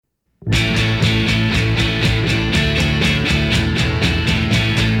Hello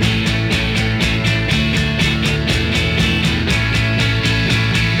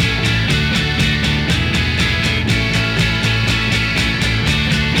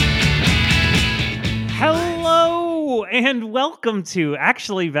and welcome to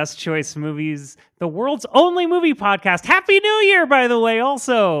Actually Best Choice Movies, the world's only movie podcast. Happy New Year, by the way.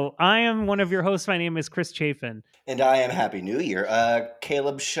 Also, I am one of your hosts. My name is Chris Chafin. And I am Happy New Year.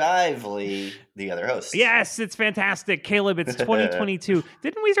 Caleb Shively, the other host. Yes, it's fantastic. Caleb, it's 2022.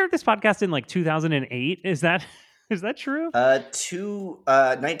 Didn't we start this podcast in like 2008? Is that true?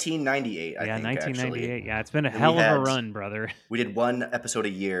 1998, I think, 1998. actually. Yeah, it's been a And hell of a run, brother. We did one episode a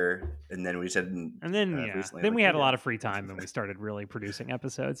year, and then we said, And then recently, then we had a lot of free time, and we started really producing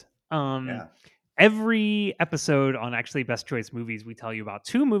episodes. Yeah. Every episode on Actually Best Choice Movies, we tell you about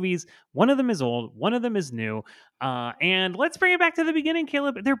two movies. One of them is old, one of them is new. And let's bring it back to the beginning,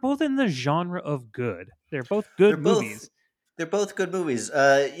 Caleb. They're both in the genre of good. They're both good movies. They're both good movies.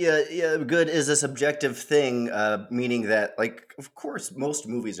 Good is a subjective thing, meaning that, like, of course, most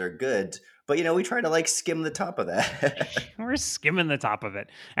movies are good, but, we try to, like, skim the top of that. We're skimming the top of it.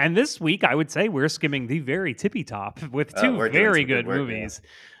 And this week, I would say we're skimming the very tippy top with two very good movies. Yeah.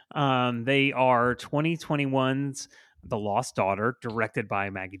 They are 2021's The Lost Daughter, directed by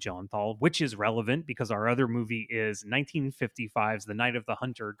Maggie Gyllenhaal, which is relevant because our other movie is 1955's The Night of the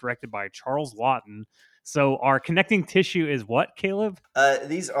Hunter, directed by Charles Laughton. So our connecting tissue is what, Caleb?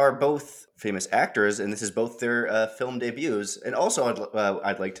 These are both famous actors, and this is both their film debuts. And also,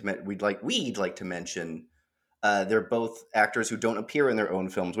 we'd like to mention they're both actors who don't appear in their own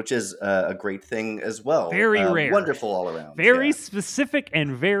films, which is a great thing as well. Very rare. Wonderful all around. Very specific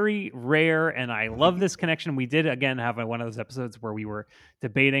and very rare, and I love this connection. We did, again, have one of those episodes where we were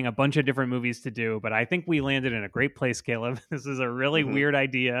debating a bunch of different movies to do, but I think we landed in a great place, Caleb. This is a really weird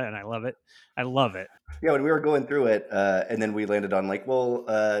idea, and I love it. I love it. Yeah, when we were going through it, and then we landed on, like,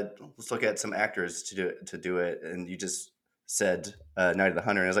 let's look at some actors to do it, and you just said Night of the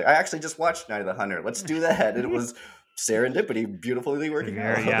Hunter, and I was like, I actually just watched Night of the Hunter. Let's do that. And it was serendipity, beautifully working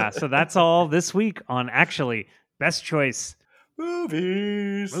out. Yeah, so that's all this week on Actually Best Choice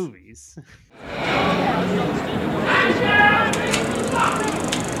Movies.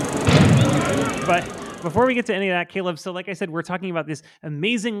 But before we get to any of that, Caleb, so like I said, we're talking about this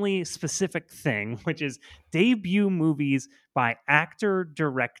amazingly specific thing, which is debut movies by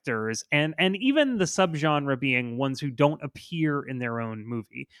actor-directors, and even the subgenre being ones who don't appear in their own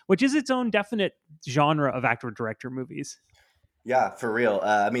movie, which is its own definite genre of actor-director movies. Yeah, for real.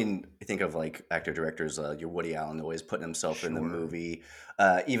 I mean, I think of, like, actor-directors, your Woody Allen always putting himself in the movie.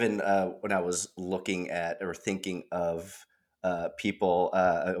 Even when I was looking at or thinking of people,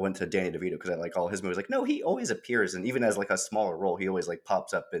 I went to Danny DeVito because I like all his movies. Like, no, he always appears, and even as, like, a smaller role, he always, like,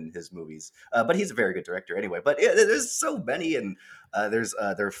 pops up in his movies. But he's a very good director anyway. But there's so many, and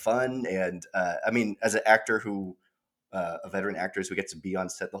they're fun. And I mean, as an actor a veteran actors who gets to be on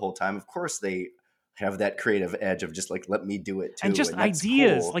set the whole time, of course they have that creative edge of just, like, let me do it too. And just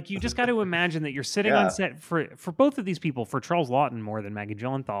ideas. Cool. Like, you just got to imagine that you're sitting on set for both of these people, for Charles Laughton more than Maggie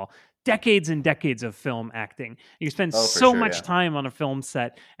Gyllenhaal, decades and decades of film acting. You spend so much time on a film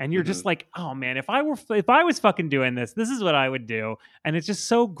set, and you're just like, oh man, if I was fucking doing this is what I would do. And it's just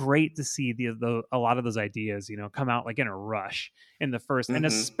so great to see a lot of those ideas, come out like in a rush in the first, and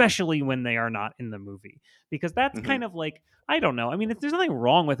especially when they are not in the movie, because that's kind of like, I don't know. I mean, there's nothing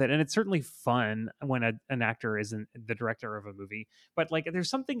wrong with it, and it's certainly fun when an actor isn't the director of a movie. But, like, there's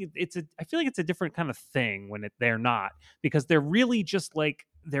something. I feel like it's a different kind of thing when they're not, because they're really just like,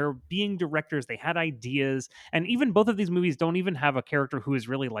 they're being directors. They had ideas, and even both of these movies don't even have a character who is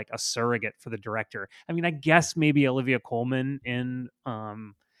really like a surrogate for the director. I mean, I guess maybe Olivia Colman in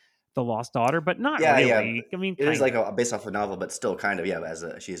The Lost Daughter, but not really. Yeah. I mean, it is like based off a novel, but still kind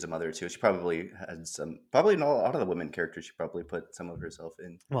of, she's a mother too. She probably had probably not a lot of the women characters. She probably put some of herself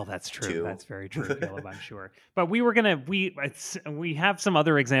in. Well, that's true. Too. That's very true, Caleb, I'm sure. But we have some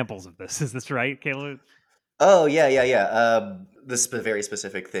other examples of this. Is this right, Caleb? Oh, yeah. This very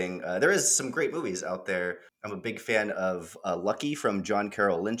specific thing. There is some great movies out there. I'm a big fan of Lucky from John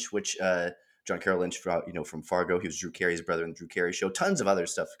Carroll Lynch, which John Carroll Lynch, from Fargo. He was Drew Carey's brother in the Drew Carey Show. Tons of other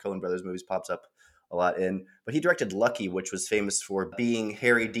stuff. Coen Brothers movies pops up a lot in. But he directed Lucky, which was famous for being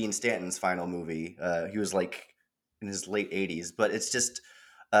Harry Dean Stanton's final movie. He was, like, in his late 80s. But it's just,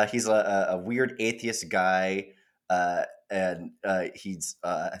 he's a weird atheist guy. And he's,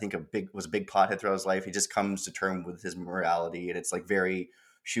 I think, was a big pothead throughout his life. He just comes to terms with his morality. And it's, like, very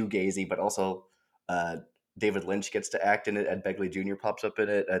shoegazy, but also David Lynch gets to act in it. Ed Begley Jr. pops up in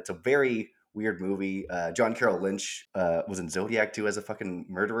it. It's a very weird movie. John Carroll Lynch was in Zodiac too as a fucking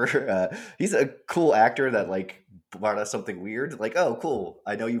murderer. He's a cool actor that like brought us something weird. Like, oh, cool.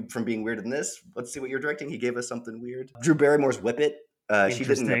 I know you from being weird in this. Let's see what you're directing. He gave us something weird. Drew Barrymore's Whip It. She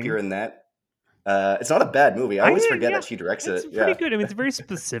didn't appear Interesting. in that. It's not a bad movie. I always forget that she directs it's it. pretty Yeah. good. I mean, it's very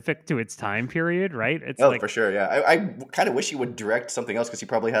specific to its time period, right? It's Oh, like, for sure. Yeah. I kind of wish he would direct something else because he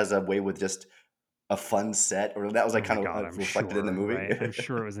probably has a way with just a fun set, or that was oh like my kind of God, I'm reflected in the sure, movie. right? I'm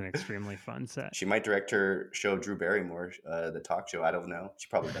sure it was an extremely fun set. She might direct her show, Drew Barrymore, the talk show. I don't know. She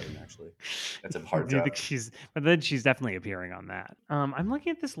probably doesn't actually. That's a hard Do you job. think but then she's definitely appearing on that. I'm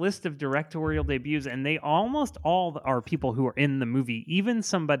looking at this list of directorial debuts, and they almost all are people who are in the movie. Even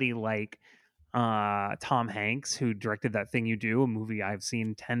somebody like Tom Hanks, who directed That Thing You Do, a movie I've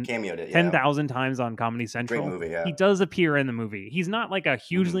seen Cameoed it, yeah. 10,000 times on Comedy Great Central. movie, yeah. He does appear in the movie. He's not like a Hmm.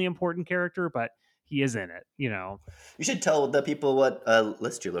 hugely important character, but he is in it, you know. You should tell the people what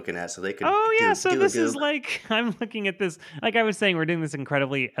list you're looking at so they could Oh yeah, so do a this is goob. like I'm looking at this. Like I was saying, we're doing this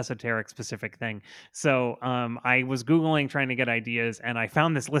incredibly esoteric, specific thing. So I was googling trying to get ideas, and I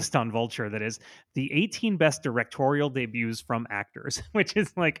found this list on Vulture that is the 18 best directorial debuts from actors, which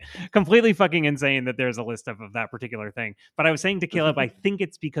is like completely fucking insane that there's a list of that particular thing. But I was saying to Caleb, I think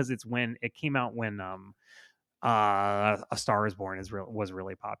it's because it's when it came out when A Star Is Born was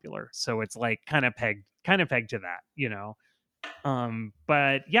really popular, so it's like kind of pegged to that, you know.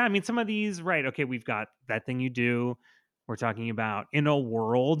 But yeah, I mean, some of these, right? Okay, we've got That Thing You Do. We're talking about In a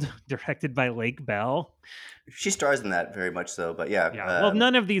World, directed by Lake Bell. She stars in that very much so, but yeah. Yeah, well,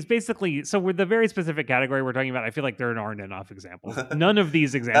 none of these basically. So we're the very specific category we're talking about. I feel like there aren't enough examples. None of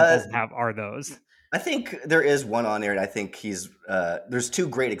these uh, examples are those. I think there is one on there, and I think he's there's two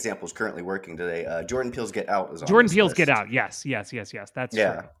great examples currently working today. Jordan Peele's Get Out is on Jordan this Peele's Get list. Out. Yes, yes, yes, yes. That's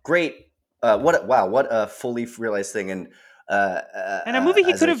Yeah, true. great. What a fully realized thing, and And a movie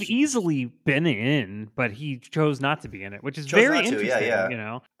he as could a have easily been in, but he chose not to be in it, which is chose very not to. Yeah, interesting. yeah. You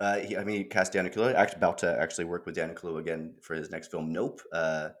know. He cast Daniel Kaluuya. Actually, about to actually work with Daniel Kaluuya again for his next film, Nope.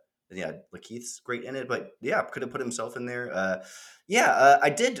 And yeah, Lakeith's great in it, but yeah, could have put himself in there. I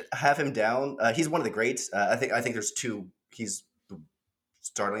did have him down. He's one of the greats. I think there's two. He's the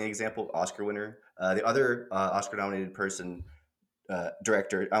startling example, Oscar winner. The other Oscar nominated person,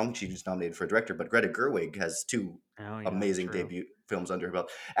 director. I don't think she's nominated for a director, but Greta Gerwig has two Oh yeah, amazing true. debut films under her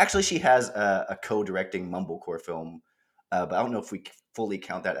belt. Actually, she has a co-directing mumblecore film, but I don't know if we fully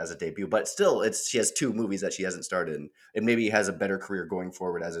count that as a debut. But still, she has two movies that she hasn't starred in, and maybe has a better career going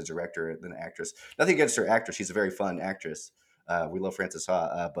forward as a director than an actress. Nothing against her actress; she's a very fun actress. We love Frances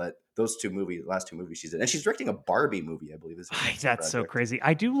Ha, but those last two movies she's in, and she's directing a Barbie movie, I believe, is her next That's so project. crazy.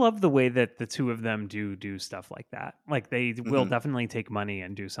 I do love the way that the two of them do stuff like that. Like they will Hmm. definitely take money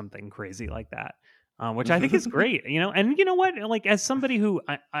and do something crazy like that, which I think is great. You know, and you know what? Like as somebody who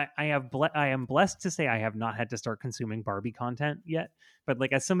I am blessed to say I have not had to start consuming Barbie content yet. But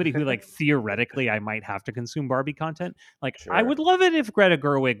like as somebody who like theoretically I might have to consume Barbie content, like I would Sure. love it if Greta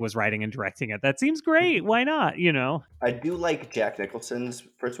Gerwig was writing and directing it. That seems great. Why not? You know. I do like Jack Nicholson's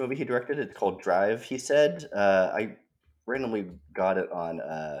first movie he directed. It's called Drive. He said I randomly got it on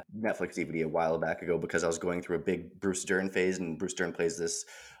Netflix DVD a while back ago because I was going through a big Bruce Dern phase, and Bruce Dern plays this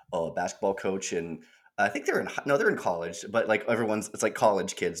basketball coach, and I think they're in college, but like it's like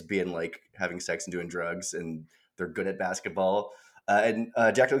college kids being like having sex and doing drugs, and they're good at basketball. And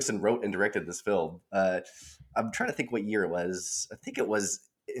Jack Nicholson wrote and directed this film. I'm trying to think what year it was. I think it was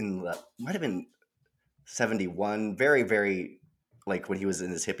might have been 71, very, very like when he was in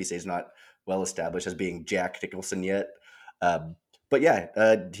his hippie stage, not well established as being Jack Nicholson yet. But yeah,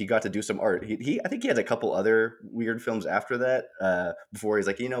 he got to do some art. I think he had a couple other weird films after that. Before he's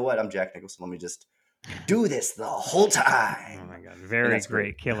like, you know what, I'm Jack Nicholson. Let me just do this the whole Oh time, my god, and very that's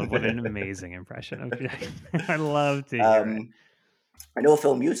great. great, Caleb. What an amazing impression of Jack. I love to hear it. um, I know a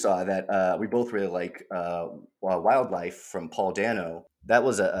film you saw that we both really like, Wildlife from Paul Dano. That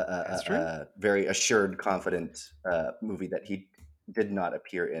was That's true. a very assured, confident movie that he did not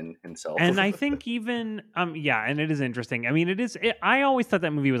appear in himself. And I think even yeah, and it is interesting. I mean, I always thought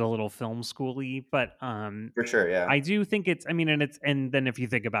that movie was a little film schooly, but For sure, yeah. I do think it's. I mean, and then if you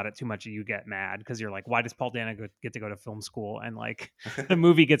think about it too much, you get mad because you're like, why does Paul Dano get to go to film school and like the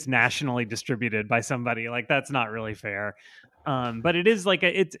movie gets nationally distributed by somebody? Like that's not really fair. But it is like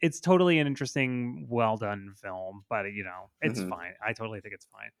it's totally an interesting, well done film. But you know, it's Hmm. fine. I totally think it's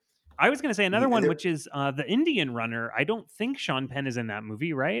fine. I was going to say Hmm. another And one, there, which is the Indian Runner. I don't think Sean Penn is in that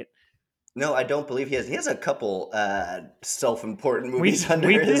movie, right? No, I don't believe he has. He has a couple self-important We movies under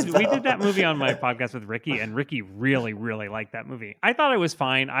we his did we did that movie on my belt. podcast with Ricky, and Ricky really really liked that movie. I thought it was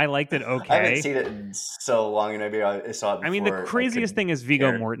fine. I liked it I haven't okay. seen it in so long, and maybe I saw it I mean, the before I craziest could thing is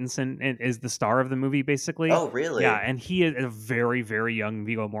Viggo care. Mortensen is the star of the movie, basically. Oh, Yeah, really? and he is a very, very young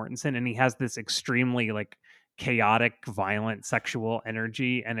Viggo Mortensen, and he has this extremely like chaotic, violent, sexual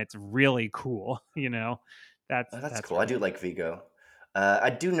energy, and it's really cool. That's Oh, that's that's cool. I really do cool. like Vigo. I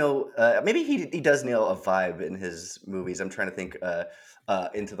do know. Maybe he does nail a vibe in his movies. I'm trying to think.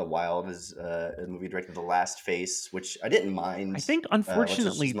 Into the Wild is a movie directed The Last Face, which I didn't I mind, think, which is his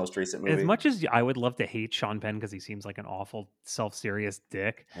unfortunately, most recent as movie. much as I would love to hate Sean Penn because he seems like an awful, self-serious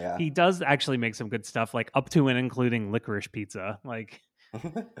dick, Yeah. he does actually make some good stuff, like up to and including Licorice Pizza. Like, I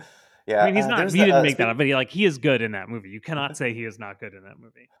Yeah. mean, he's not. There's He the didn't make that up, but he is good in that movie. You cannot say he is not good in that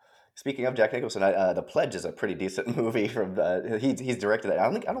movie. speaking of Jack Nicholson, The Pledge is a pretty decent movie. From he's directed that.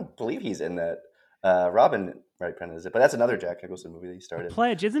 I don't believe he's in that. Robin Wright Penn is it, but that's another Jack Nicholson movie that he The starred in.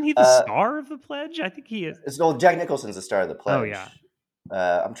 Pledge, isn't he the Uh, star of The Pledge? I think he is. it's no Jack Nicholson's the star of The Oh yeah,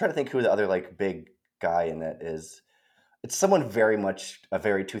 Pledge. I'm trying to think who the other like big guy in that is. It's someone very much a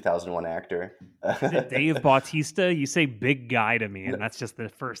very 2001 actor. is it Dave Bautista? You say big guy to me, and that's just the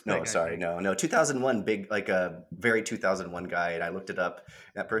first No, thing I sorry, think. no. 2001, big like a very 2001 guy, and I looked it up.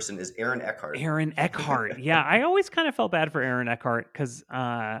 That person is Aaron Eckhart. Aaron Eckhart. Yeah, I always kind of felt bad for Aaron Eckhart because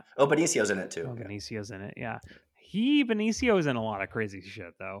Oh, Benicio's in it too. oh, Yeah, Benicio's in it. Yeah, Benicio is in a lot of crazy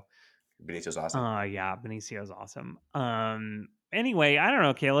shit though. Benicio's awesome. Yeah, Benicio's awesome. Anyway, I don't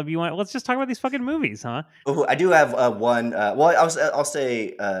know, Caleb. Let's just talk about these fucking movies, huh? Oh, I do have one. Well, I'll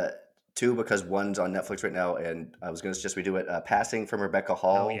say two because one's on Netflix right now, and I was going to suggest we do it. Passing from Rebecca Oh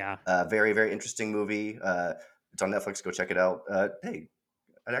Hall. yeah. Very very interesting movie. It's on Netflix. Go check it out. Hey,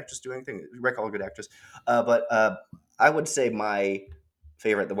 an actress do anything. Rebecca Hall, good actress. But I would say my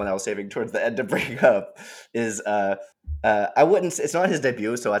favorite, the one I was saving towards the end to bring up, is I wouldn't. It's not his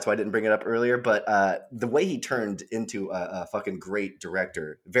debut, so that's why I didn't bring it up earlier. But the way he turned into a fucking great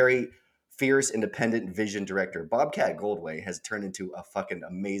director, very fierce, independent vision director, Bobcat Goldthwait has turned into a fucking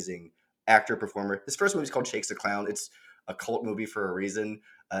amazing actor performer. His first movie is called Shakes the Clown. It's a cult movie for a reason.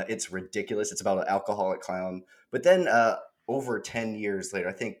 It's ridiculous. It's about an alcoholic clown. But then over 10 years later,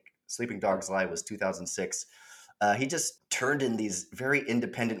 I think Sleeping Dogs Lie was 2006. He just turned in these very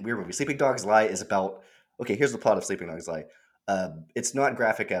independent, weird movies. Sleeping Dogs Lie is about, okay, here's the plot of Sleeping Dogs Lie. It's not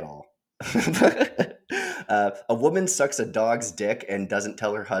graphic at all. A woman sucks a dog's dick and doesn't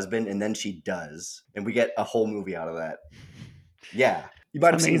tell her husband, and then she does. And we get a whole movie out of that. Yeah. You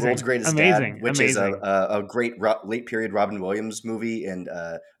might have seen World's Amazing, Greatest Dad, amazing, which is amazing. a great late period Robin Williams movie. And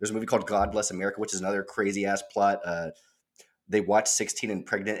there's a movie called God Bless America, which is another crazy ass plot. They watch 16 and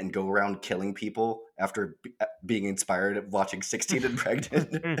Pregnant and go around killing people after being inspired of watching 16 and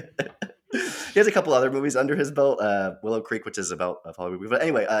Pregnant. He has a couple other movies under his belt. Willow Creek, which is about a Hollywood movie. But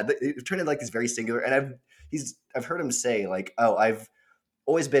anyway, it turned into like these very singular. And I've heard him say like, "Oh, I've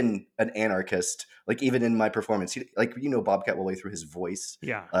always been an anarchist." Like even in my performance, like Bobcat Goldthwait through his voice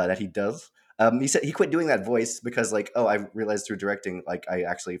Yeah. that he does. He said he quit doing that voice because like, oh, I realized through directing, like I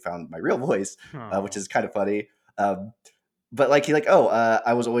actually found my real voice, which Oh. is kind of funny. But like he like, oh,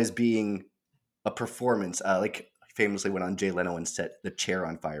 I was always being a performance. Like famously went on Jay Leno and set the chair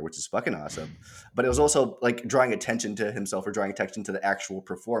on fire, which is fucking awesome. But it was also like drawing attention to himself or drawing attention to the actual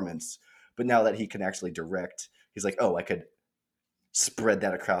performance. But now that he can actually direct, he's like, oh, I could spread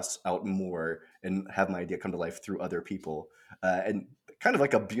that across out more and have my idea come to life through other people. And kind of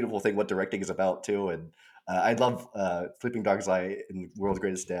like a beautiful thing what directing is about too. And I love Sleeping Dogs Lie and World's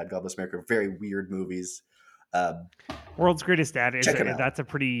Greatest Dad, God Bless America, very weird movies. World's Greatest Dad Check him out.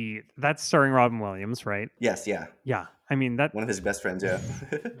 That's starring Robin Williams, right? Yes, yeah. Yeah. I mean that One of his best friends, yeah.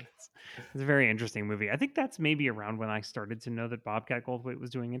 it's a very interesting movie. I think that's maybe around when I started to know that Bobcat Goldthwait was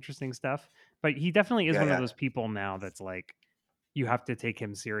doing interesting stuff. But he definitely is Yeah, one of yeah. those people now that's like you have to take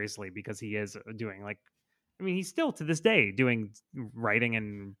him seriously because he is doing like I mean he's still to this day doing writing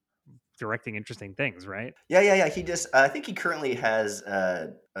and directing interesting things, right? Yeah. He just, I think he currently has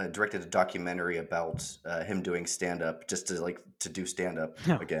directed a documentary about him doing stand up, just to do stand up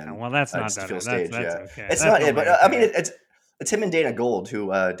Oh, again, well, that's not just to that. fill That's stage. that's Yeah, okay. it's That's not it, only but I mean, okay. it's him and Dana Gold,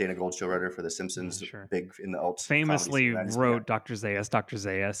 who Dana Gold, showrunner for The Yeah, Simpsons, sure. big in the alt comedy scene in Famously the 90s. But yeah, wrote Dr.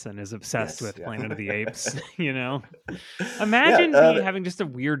 Zayas, and is obsessed yes, with yeah, Planet of the Apes. You know, yeah. imagine having just a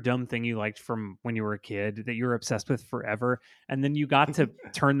weird, dumb thing you liked from when you were a kid that you were obsessed with forever, and then you got to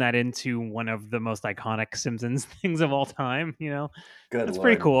turn that into one of the most iconic Simpsons things of all time. Good That's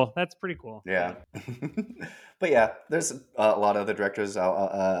pretty lord. cool. That's pretty cool. Yeah, but yeah, there's a lot of other directors.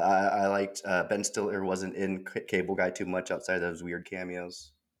 I liked Ben Stiller wasn't in Cable Guy too much outside of those weird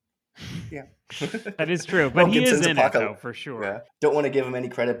cameos. Yeah. That is true, but Mel he is Gibson's in it though, Apocalypse. for sure. Yeah. Don't want to give him any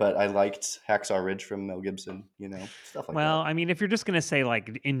credit, but I liked Hacksaw Ridge from Mel Gibson, stuff like Well, that. I mean, if you're just gonna say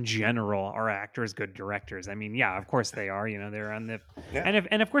like in general, are actors good directors? I mean, yeah, of course they are. They're on the Yeah.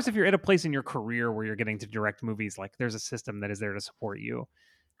 and of course, if you're at a place in your career where you're getting to direct movies, like there's a system that is there to support you.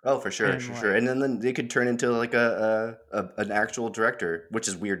 Oh, for sure, And sure, sure. like, And then they could turn into like an actual director, which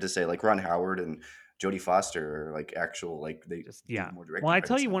is weird to say. Like Ron Howard and Jodie Foster are like actual, like they just get yeah. more Well, directing I tell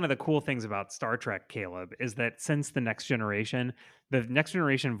credits you, now. one of the cool things about Star Trek, Caleb, is that since the Next Generation,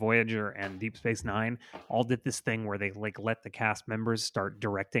 Voyager, and Deep Space Nine all did this thing where they like let the cast members start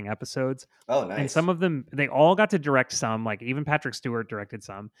directing episodes. Oh, And nice. some of them, they all got to direct some, like even Patrick Stewart directed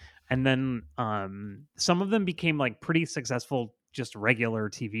some. And then some of them became like pretty successful, just regular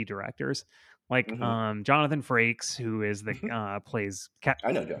TV directors. Like Hmm. Jonathan Frakes, who is the plays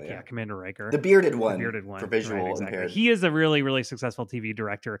I know, John. Yeah, Commander Riker, the bearded the one bearded for one, right? visual Exactly. impaired. He is a really, really successful TV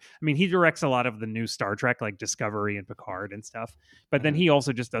director. I mean, he directs a lot of the new Star Trek, like Discovery and Picard and stuff. But then Hmm. he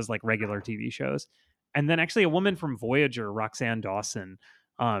also just does like regular TV shows. And then actually, a woman from Voyager, Roxanne Dawson,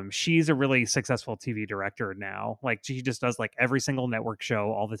 she's a really successful TV director now. Like she just does like every single network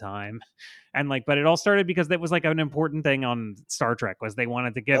show all the time. And like, but it all started because that was like an important thing on Star Trek was they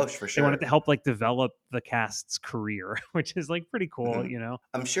wanted to Oh, for they wanted to sure. help like develop the cast's career, which is like pretty cool, Hmm.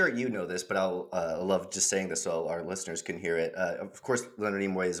 I'm sure you know this, but I'll love just saying this so our listeners can hear it. Of course, Leonard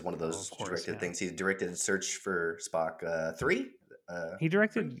Nimoy is one of Oh, of those course, directed yeah. things. He directed Search for Spock 3. He 3?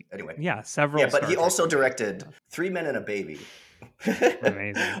 directed, Anyway. yeah, Yeah, several but he Star Trek also movies. directed 3 Men and a Baby.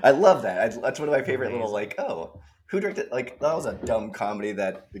 Amazing. I love that. That's one of my favorite little, Amazing. like, oh, who directed, like, that was a dumb comedy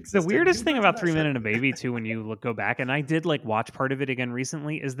that The existed. weirdest Who thing directed about that Three Men shit? and a Baby too, when you go back, and I did like watch part of it again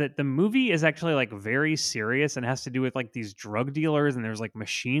recently, is that the movie is actually like very serious and has to do with like these drug dealers and there's like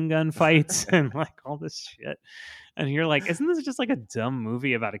machine gun fights and like all this shit. And you're like, isn't this just like a dumb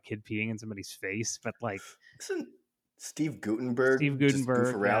movie about a kid peeing in somebody's face? But like Isn't Steve Steve Gutenberg just goof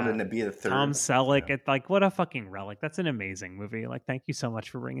Gutenberg, around yeah. and to be the Tom third? Selleck, Yeah. it's like what a fucking relic. That's an amazing movie. Like, thank you so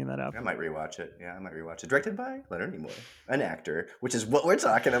much for bringing that up. I might rewatch it. Yeah, I might rewatch it. Directed by Leonard Nimoy, an actor, which is what we're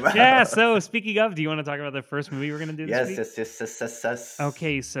talking about. Yeah, so speaking of, do you want to talk about the first movie we're going to do this Yes, week? yes.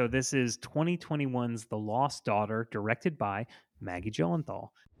 Okay, so this is 2021's The Lost Daughter, directed by Maggie Gyllenhaal.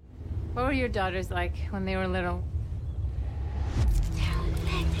 What were your daughters like when they were little?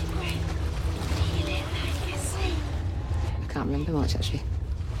 I can't remember much, actually.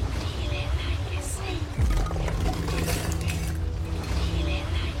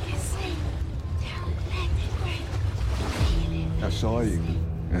 I saw you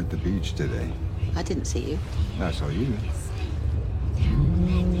at the beach today. I didn't see you. I saw you.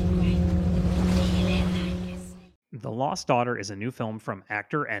 The Lost Daughter is a new film from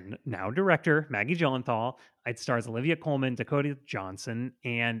actor and now director Maggie Gyllenhaal. It stars Olivia Colman, Dakota Johnson,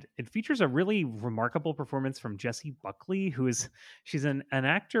 and it features a really remarkable performance from Jessie Buckley, she's an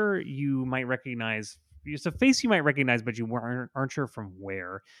actor you might recognize. It's a face you might recognize, but you aren't sure from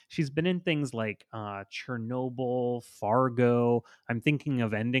where. She's been in things like Chernobyl, Fargo. I'm thinking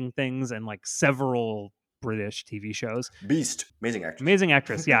of Ending Things, and like several British TV shows. Beast. Amazing actress. Amazing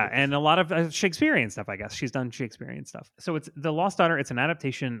actress, yeah. And a lot of Shakespearean stuff, I guess. She's done Shakespearean stuff. So it's The Lost Daughter. It's an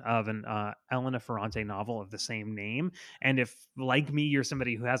adaptation of an Elena Ferrante novel of the same name. And if, like me, you're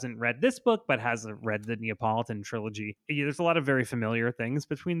somebody who hasn't read this book but has read the Neapolitan trilogy, there's a lot of very familiar things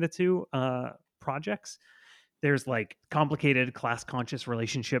between the two projects. There's like complicated class conscious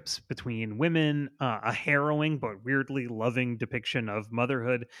relationships between women, a harrowing but weirdly loving depiction of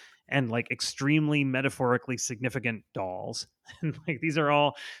motherhood, and like extremely metaphorically significant dolls. And like these are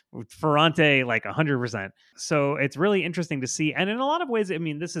all Ferrante, like 100%. So it's really interesting to see. And in a lot of ways, I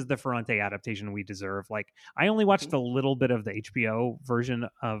mean, this is the Ferrante adaptation we deserve. Like, I only watched a little bit of the HBO version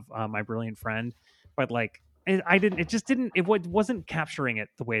of My Brilliant Friend, but like, it wasn't capturing it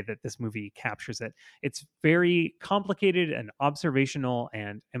the way that this movie captures it. It's very complicated and observational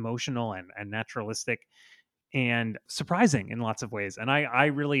and emotional and naturalistic and surprising in lots of ways. And I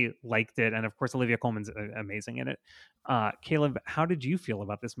really liked it. And of course, Olivia Colman's amazing in it. Caleb, how did you feel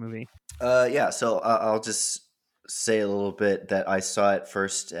about this movie? Yeah, so I'll just say a little bit that I saw it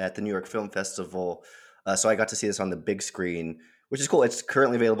first at the New York Film Festival. So I got to see this on the big screen, which is cool. It's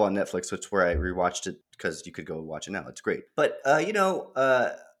currently available on Netflix, which is where I rewatched it because you could go watch it now. It's great. But,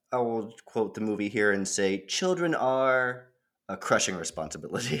 I will quote the movie here and say, children are a crushing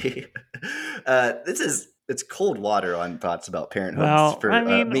responsibility. It's cold water on thoughts about parenthood Well, for I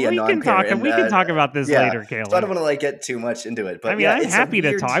mean, me, a we non-parent. can talk about this Yeah, later, Caleb. so I don't want to like get too much into it. But I mean, yeah, I'm it's happy a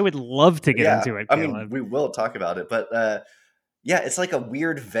weird, to talk. I would love to get yeah, into it, I Caleb. mean, we will talk about it, but Yeah, it's like a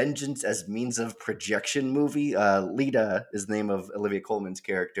weird vengeance as means of projection movie. Lita is the name of Olivia Colman's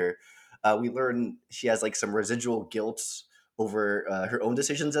character. We learn she has like some residual guilt over her own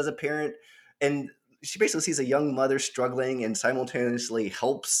decisions as a parent, and she basically sees a young mother struggling and simultaneously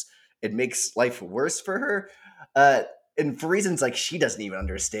helps and makes life worse for her. And for reasons like she doesn't even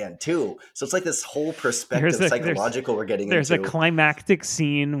understand too. So it's like this whole perspective psychological we're getting there's into. a climactic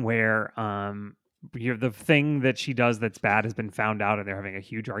scene where the thing that she does that's bad has been found out and they're having a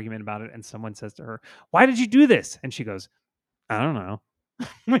huge argument about it, and someone says to her, "Why did you do this?" And she goes, "I don't know."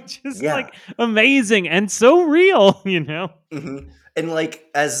 Which is like amazing and so real, you know? Mm-hmm. And like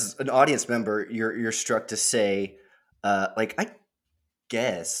as an audience member, you're struck to say, like, I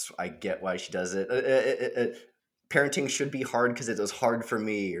guess I get why she does it. Parenting should be hard because it was hard for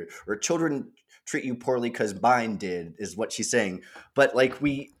me, or children treat you poorly because mine did, is what she's saying. But like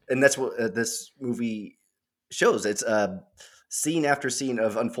and that's what this movie shows. It's scene after scene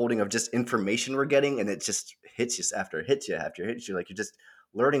of unfolding of just information we're getting, and it just hits you after hits you after hits you. Like you're just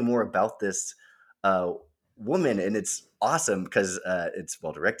learning more about this woman, and it's awesome because it's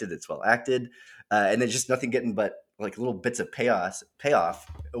well directed, it's well acted, and there's just nothing getting but like little bits of payoff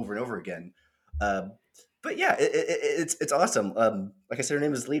over and over again. But yeah, it's awesome. Like I said, her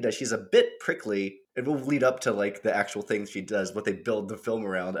name is Lita. She's a bit prickly. It will lead up to like the actual things she does, what they build the film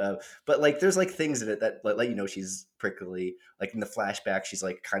around. But like, there's like things in it that let you know she's prickly. Like in the flashback, she's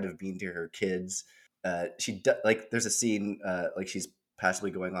like kind of mean to her kids. Like there's a scene like she's passively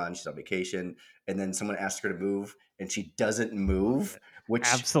going on. She's on vacation, and then someone asks her to move, and she doesn't move. Which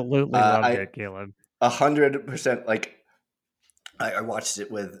absolutely loved it, Caleb. 100%. Like I watched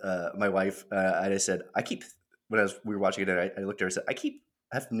it with my wife, and I said, when we were watching it, I looked at her and said,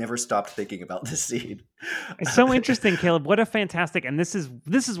 I've never stopped thinking about this scene. It's so interesting, Caleb. What a fantastic, and this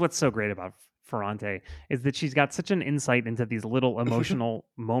is what's so great about Ferrante, is that she's got such an insight into these little emotional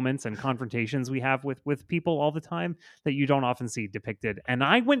moments and confrontations we have with people all the time that you don't often see depicted. And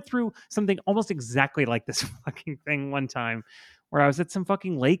I went through something almost exactly like this fucking thing one time where I was at some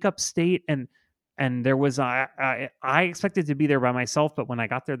fucking lake upstate, and there was I expected to be there by myself, but when I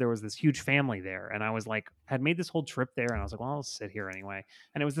got there was this huge family there, and I was like, had made this whole trip there, and I was like, well, I'll sit here anyway.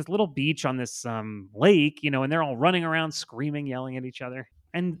 And it was this little beach on this lake, you know, and they're all running around, screaming, yelling at each other.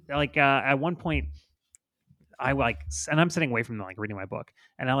 And like at one point, and I'm sitting away from them, like reading my book,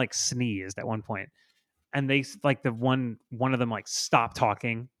 and I like sneezed at one point, and they like one of them like stopped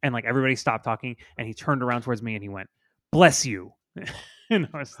talking, and like everybody stopped talking, and he turned around towards me and he went, "Bless you." And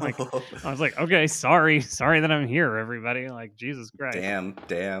I was like, okay, sorry that I'm here, everybody. Like, Jesus Christ. Damn.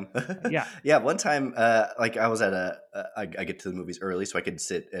 Yeah. Yeah. One time, like I was at I get to the movies early so I could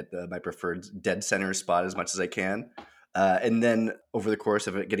sit at my preferred dead center spot as much as I can. And then over the course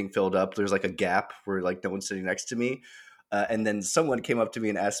of it getting filled up, there's like a gap where like no one's sitting next to me. And then someone came up to me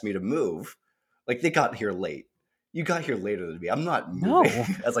and asked me to move. Like they got here late. You got here later than me. I'm not moving. No.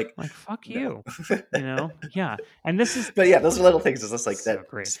 I was like fuck no. You. You know? Yeah. And this is But yeah, those are little things. It's just like so that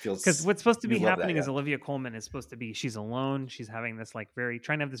great. feels, because what's supposed to be happening that, is Olivia Colman is supposed to be, she's alone. She's having this like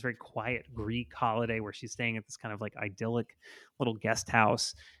trying to have this very quiet Greek holiday where she's staying at this kind of like idyllic little guest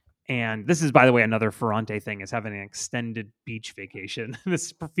house. And this is, by the way, another Ferrante thing, is having an extended beach vacation.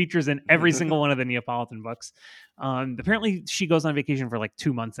 This features in every single one of the Neapolitan books. Apparently, she goes on vacation for like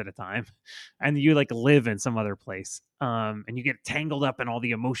 2 months at a time, and you like live in some other place, and you get tangled up in all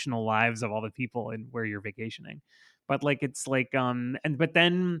the emotional lives of all the people and where you're vacationing. But like it's like but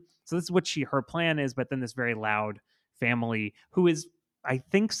then so this is what her plan is. But then this very loud family who is, I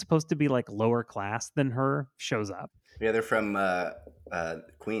think, supposed to be like lower class than her shows up. Yeah, they're from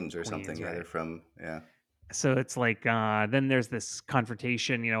Queens or something. Right. Yeah, they're from So it's like then there's this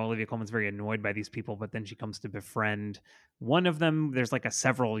confrontation. You know, Olivia Colman's very annoyed by these people, but then she comes to befriend one of them. There's like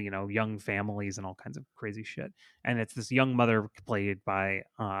several, you know, young families and all kinds of crazy shit. And it's this young mother played by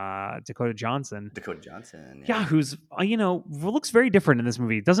Dakota Johnson. Yeah, who's you know, looks very different in this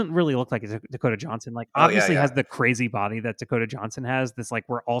movie. It doesn't really look like Dakota Johnson. Like obviously has the crazy body that Dakota Johnson has. This like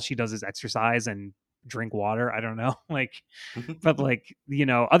where all she does is exercise and drink water. I don't know, like, but like, you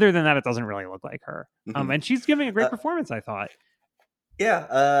know, other than that, it doesn't really look like her. And she's giving a great performance, I thought.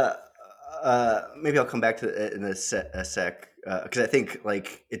 Yeah. Maybe I'll come back to it in a sec because I think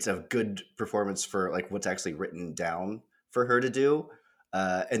like it's a good performance for like what's actually written down for her to do,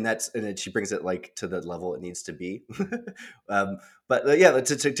 and she brings it like to the level it needs to be. But yeah,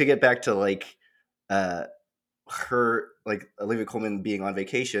 to get back to like her, like Olivia Colman being on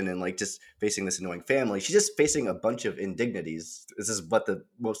vacation and like just facing this annoying family. She's just facing a bunch of indignities. This is what the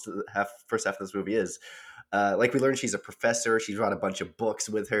first half of this movie is. Like we learned she's a professor. She's brought a bunch of books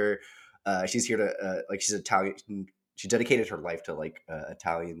with her. She's here to like she's Italian. she dedicated her life to like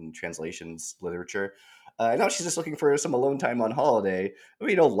Italian translations literature. Now she's just looking for some alone time on holiday. I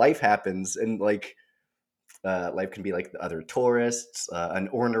mean, life happens, and like life can be like the other tourists. An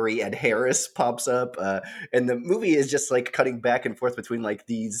ornery Ed Harris pops up, and the movie is just like cutting back and forth between like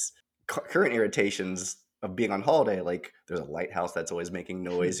these current irritations of being on holiday. Like there's a lighthouse that's always making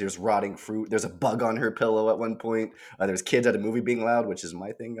noise. There's rotting fruit. There's a bug on her pillow at one point. There's kids at a movie being loud, which is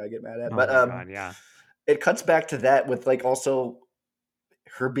my thing I get mad at. Oh But my God, yeah. It cuts back to that with like also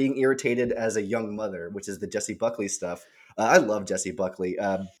her being irritated as a young mother, which is the Jessie Buckley stuff. I love Jessie Buckley.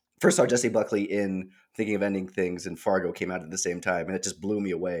 First saw Jessie Buckley in Thinking of Ending Things, and Fargo came out at the same time, and it just blew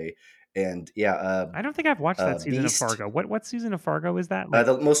me away. And yeah, I don't think I've watched that season Beast. of Fargo. What season of Fargo is that? Like,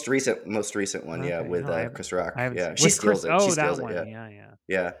 the most recent one, yeah, okay, with no, Chris Rock. I haven't Yeah, seen- she with steals Chris- it. Oh, She steals that it. one. Yeah,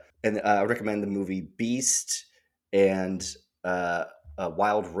 Yeah. And I recommend the movie Beast and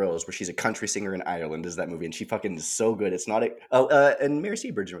Wild Rose, where she's a country singer in Ireland. Is that movie, and she fucking is so good. It's not and Mary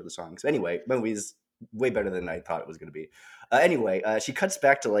Seabridge wrote the songs. Anyway, movie's way better than I thought it was going to be. Anyway, she cuts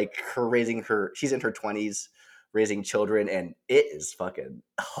back to like her raising her. She's in her 20s, raising children, and it is fucking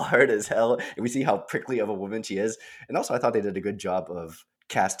hard as hell. And we see how prickly of a woman she is. And also, I thought they did a good job of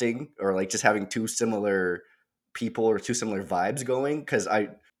casting, or like just having two similar people or two similar vibes going, because I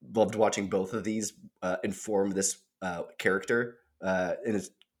loved watching both of these inform this character, and it's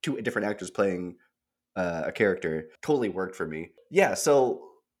two different actors playing a character. Totally worked for me. Yeah, so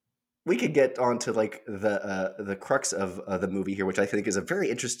we could get onto like the crux of the movie here, which I think is a very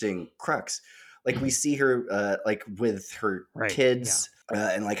interesting crux. Like we see her like with her kids,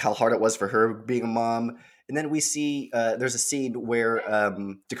 and like how hard it was for her being a mom. And then we see there's a scene where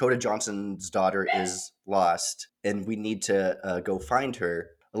Dakota Johnson's daughter is lost, and we need to go find her.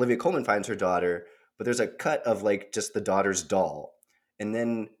 Olivia Colman finds her daughter, but there's a cut of like just the daughter's doll, and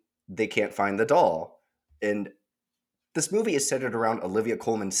then they can't find the doll. And this movie is centered around Olivia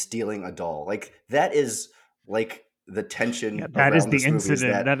Colman stealing a doll. Like that is like the tension. That is the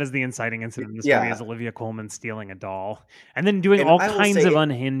incident. That is the inciting incident in this movie, is Olivia Colman stealing a doll and then doing all kinds of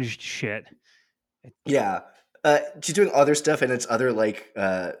unhinged shit. Yeah. She's doing other stuff, and it's other like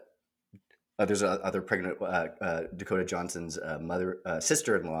there's other pregnant Dakota Johnson's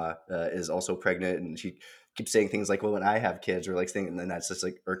sister-in-law is also pregnant, and she keeps saying things like, well, when I have kids, or like saying, and then that's just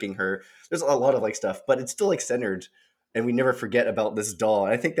like irking her. There's a lot of like stuff, but it's still like centered, and we never forget about this doll.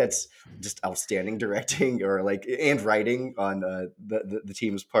 And I think that's just outstanding directing, or like, and writing on the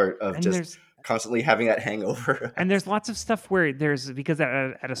team's part of just constantly having that hangover. And there's lots of stuff where because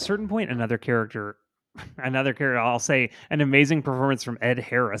at a certain point, another character, I'll say, an amazing performance from Ed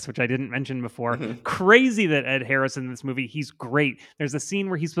Harris, which I didn't mention before. Mm-hmm. Crazy that Ed Harris in this movie, he's great. There's a scene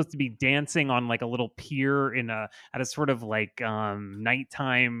where he's supposed to be dancing on like a little pier at a sort of like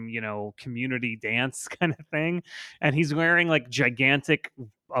nighttime, community dance kind of thing. And he's wearing like gigantic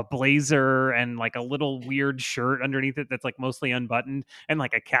a blazer and like a little weird shirt underneath it that's like mostly unbuttoned, and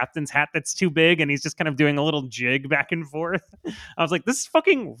like a captain's hat that's too big, and he's just kind of doing a little jig back and forth. I was like, this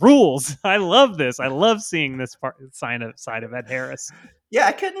fucking rules. I love this. I love seeing this side of Ed Harris. Yeah,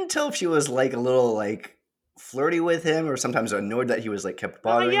 I couldn't tell if she was like a little like flirty with him, or sometimes annoyed that he was like kept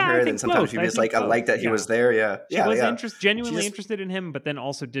bothering her. Then sometimes she was like, I like that he was there. Yeah, she was genuinely interested in him, but then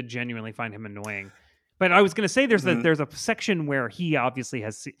also did genuinely find him annoying. But I was going to say there's a section where he obviously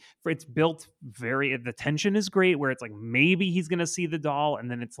it's built the tension is great, where it's like maybe he's going to see the doll,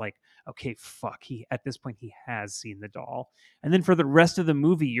 and then it's like, okay, fuck, at this point he has seen the doll. And then for the rest of the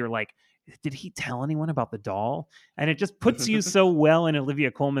movie, you're like, did he tell anyone about the doll? And it just puts you so well in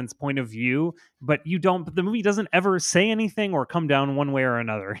Olivia Colman's point of view, but the movie doesn't ever say anything or come down one way or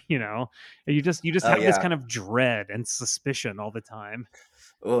another, You just have this kind of dread and suspicion all the time.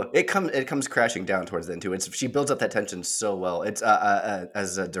 Oh, it comes crashing down towards the end too. She builds up that tension so well. It's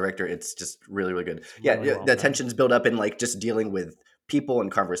as a director, it's just really, really good. The tensions build up in like just dealing with people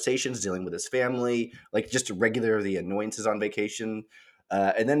and conversations, dealing with his family, like just the annoyances on vacation,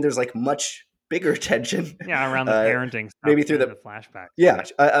 and then there's like much bigger tension. Yeah, around the parenting stuff, maybe through the flashback. Yeah,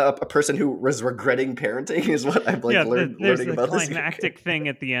 a person who was regretting parenting is what I'm like learning about this. There's a climactic thing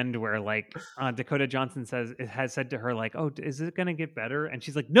at the end where like Dakota Johnson has said to her like, "Oh, is it going to get better?" And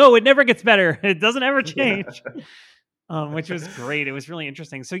she's like, "No, it never gets better. It doesn't ever change." Which was great. It was really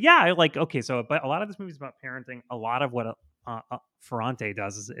interesting. So yeah, but a lot of this movie is about parenting. A lot of what Ferrante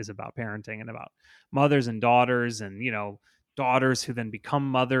does is about parenting and about mothers and daughters, and daughters who then become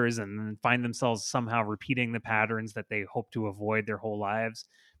mothers and then find themselves somehow repeating the patterns that they hope to avoid their whole lives.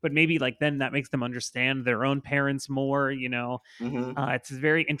 But maybe like then that makes them understand their own parents more, It's a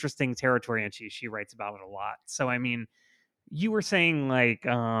very interesting territory, and she writes about it a lot. So, I mean, you were saying like,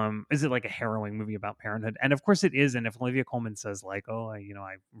 is it like a harrowing movie about parenthood? And of course it is. And if Olivia Colman says like, oh, I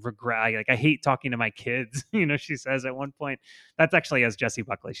regret, I hate talking to my kids, she says at one point, that's actually as Jessie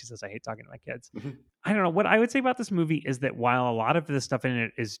Buckley, she says, I hate talking to my kids. Mhm. I don't know. What I would say about this movie is that while a lot of the stuff in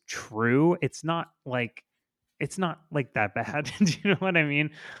it is true, it's not like that bad. Do you know what I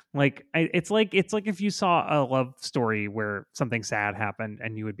mean? Like, it's like if you saw a love story where something sad happened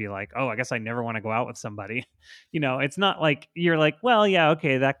and you would be like, oh, I guess I never want to go out with somebody. It's not like you're like, well, yeah,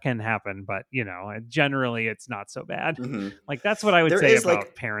 okay, that can happen, but generally it's not so bad. Hmm. Like, that's what I would There say is about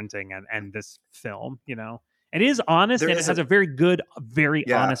like parenting and this film. It is honest there and it is has a a very good, very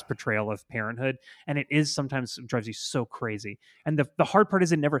yeah. honest portrayal of parenthood. And it is sometimes drives you so crazy. And the hard part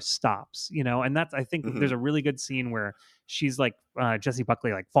is it never stops, and that's, I think there's Hmm. a really good scene where she's like, Jessie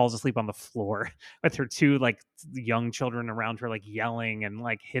Buckley like falls asleep on the floor with her two like young children around her, like yelling and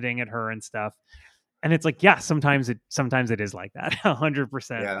like hitting at her and stuff. And it's like, yeah, sometimes it is like that.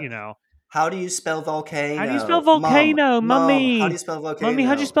 100%, Yeah. How do you spell how do you spell volcano? volcano, Mom, how do you mummy? spell Mummy,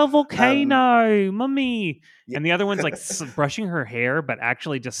 how'd you volcano? spell Um, volcano, mummy? yeah. And the other one's like brushing her hair, but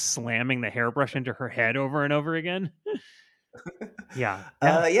actually just slamming the hairbrush into her head over and over again. Yeah,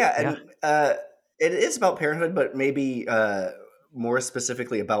 yeah, Yeah, yeah. and it is about parenthood, but maybe more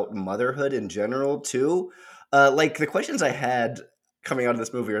specifically about motherhood in general too. Like the questions I had coming out of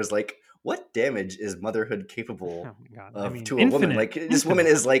this movie was like, what damage is motherhood capable Oh my god. I of mean, to a woman? infinite, Like this woman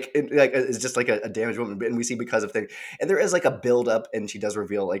infinite. is like is just like a damaged woman, and we see because of things. And there is like a build up, and she does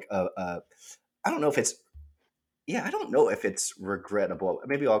reveal like I don't know if it's yeah, I don't know if it's regrettable.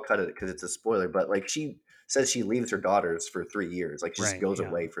 Maybe I'll cut it because it's a spoiler. But like she says, she leaves her daughters for 3 years. Like she just Right. goes Yeah.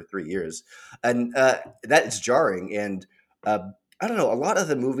 away for 3 years, and that is jarring. And I don't know. A lot of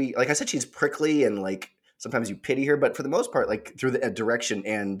the movie, like I said, she's prickly and like sometimes you pity her, but for the most part, like through the direction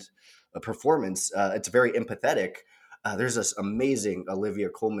and performance, it's very empathetic. There's this amazing Olivia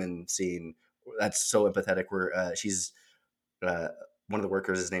Colman scene that's so empathetic where she's uh, one of the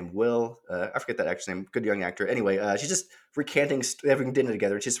workers is named Will. I forget that actor's name. Good young actor. Anyway, she's just recanting, having dinner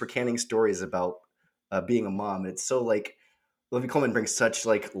together. And she's just recanting stories about being a mom. And it's so like Olivia Colman brings such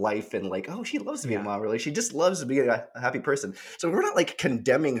like life and like, oh, she loves to be a Yeah. mom. Really, she just loves to be a happy person. So we're not like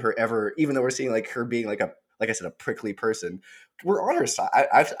condemning her ever, even though we're seeing like her being like I said, a prickly person. We're on her side.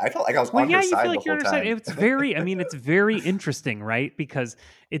 I felt like I was Well, on yeah, her you feel side the like you're whole on her side. time. It's very, I mean, it's very interesting, right? Because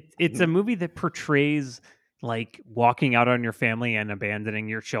it's a movie that portrays like walking out on your family and abandoning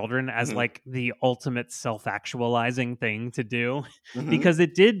your children as Hmm. like the ultimate self-actualizing thing to do Hmm. because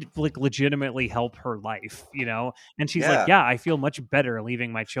it did like legitimately help her life, And she's like, Yeah. yeah, I feel much better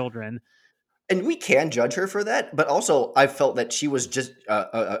leaving my children. And we can judge her for that, but also I felt that she was just,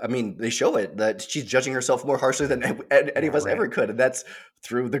 I mean, they show it, that she's judging herself more harshly than any of Yeah, us right. ever could. And that's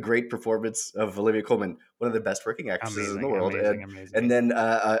through the great performance of Olivia Colman, one of the best working actresses in the Amazing, world. amazing, And amazing.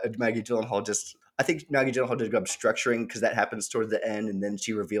 then Maggie Gyllenhaal just, I think Maggie Gyllenhaal did a good job structuring because that happens toward the end. And then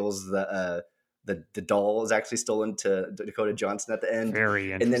she reveals the doll is actually stolen to Dakota Johnson at the end.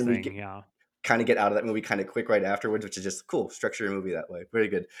 Very And then we interesting. Yeah. kind of get out of that movie kind of quick right afterwards, which is just cool. Structure your movie that way. Very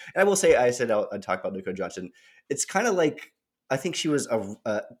good. And I will say, I said I'd talk about Dakota Johnson. It's kind of like, I think she was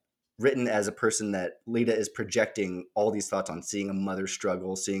written as a person that Leda is projecting all these thoughts on, seeing a mother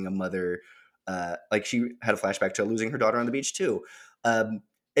struggle, seeing a mother, like she had a flashback to losing her daughter on the beach too.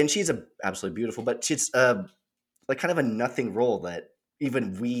 And she's absolutely beautiful, but she's like kind of a nothing role that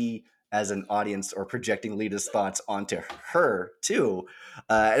even we as an audience are projecting Leda's thoughts onto her too.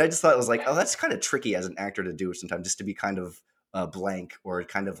 And I just thought it was like, oh, that's kind of tricky as an actor to do sometimes, just to be kind of blank or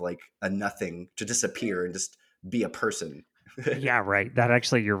kind of like a nothing, to disappear and just be a person. Yeah, right. That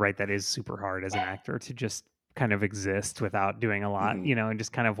actually, you're right. That is super hard as an actor to just kind of exist without doing a lot, Hmm. and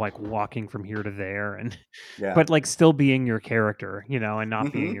just kind of like walking from here to there and, Yeah. but like still being your character, and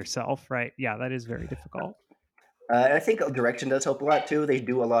not being Hmm. yourself. Right. Yeah. That is very difficult. I think direction does help a lot too. They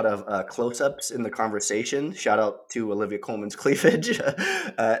do a lot of close-ups in the conversation. Shout out to Olivia Colman's cleavage.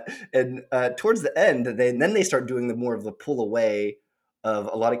 And towards the end, then they start doing the more of the pull away of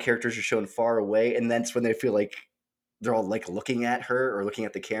a lot of characters are shown far away, and that's when they feel like they're all like looking at her or looking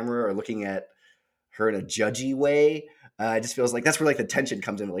at the camera or looking at her in a judgy way. It just feels like that's where like the tension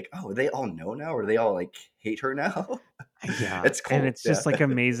comes in. Like, oh, they all know now, or they all like hate her now. Yeah. It's And cool. it's Yeah. just like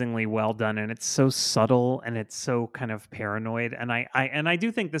amazingly well done. And it's so subtle and it's so kind of paranoid. And I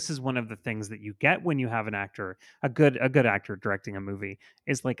do think this is one of the things that you get when you have an actor, a good actor directing a movie,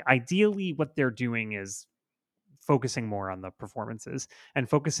 is like ideally what they're doing is focusing more on the performances and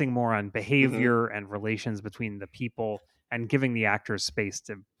focusing more on Hmm. behavior and relations between the people and giving the actors space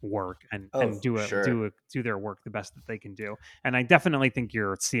to work and Oh, do it sure. do their work the best that they can do. And I definitely think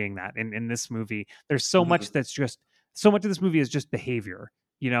you're seeing that in this movie. There's so Hmm. much that's just so much of this movie is just behavior,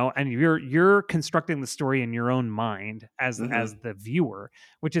 and you're constructing the story in your own mind as the viewer,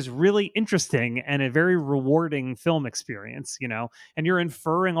 which is really interesting and a very rewarding film experience, and you're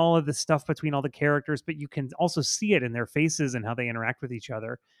inferring all of this stuff between all the characters, but you can also see it in their faces and how they interact with each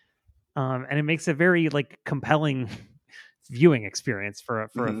other. And it makes a very like compelling viewing experience for a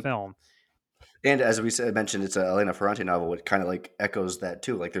film. And as we mentioned, it's a Elena Ferrante novel. It kind of like echoes that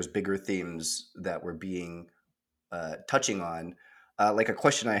too. Like there's bigger themes that were being touching on. Like a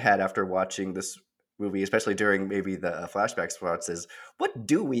question I had after watching this movie, especially during maybe the flashback spots, is what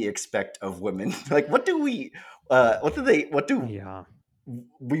do we expect of women? Like, what do we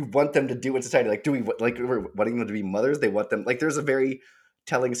we want them to do in society? Like, do we like we're wanting them to be mothers? They want them like there's a very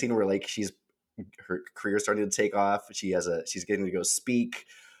telling scene where like her career is starting to take off. She's getting to go speak.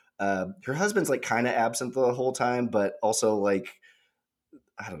 Her husband's like kind of absent the whole time, but also like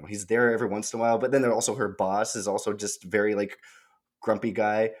I don't know, he's there every once in a while. But then also her boss is also just very like grumpy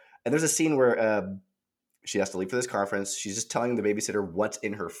guy. And there's a scene where she has to leave for this conference. She's just telling the babysitter what's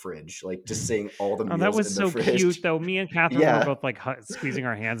in her fridge, like just saying all the meals that was in the so fridge. Cute though. Me and Catherine were both like squeezing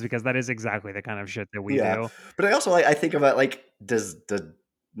our hands because that is exactly the kind of shit that we do. But I also I think about like does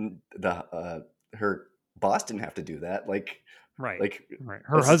her boss didn't have to do that, like right, like right.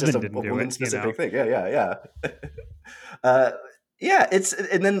 Her husband didn't do it. Specific thing. Yeah. It's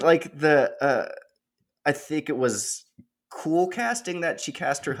and then like I think it was cool casting that she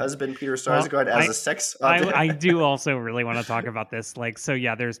cast her husband Peter Sarsgaard as a sex object. I do also really want to talk about this. Like, so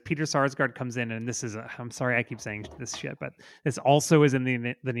yeah, there's Peter Sarsgaard comes in, and this is I'm sorry I keep saying this shit, but this also is in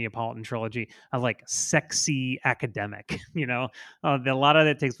the Neapolitan trilogy, a like sexy academic. A lot of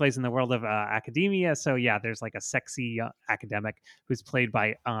it takes place in the world of academia. So yeah, there's like a sexy academic who's played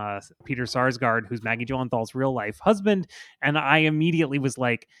by Peter Sarsgaard, who's Maggie Gyllenhaal's real life husband, and I immediately was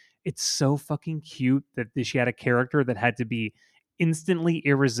like, it's so fucking cute that she had a character that had to be instantly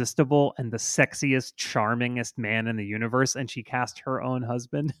irresistible and the sexiest, charmingest man in the universe, and she cast her own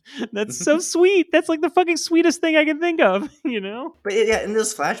husband. That's so sweet. That's like the fucking sweetest thing I can think of, But yeah, in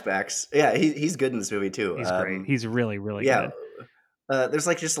those flashbacks, yeah, he's good in this movie too. He's great. He's really, really good. There's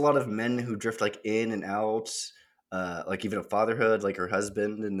like just a lot of men who drift like in and out, like even a fatherhood, like her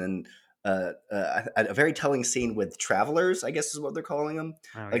husband, and then a very telling scene with travelers, I guess is what they're calling them.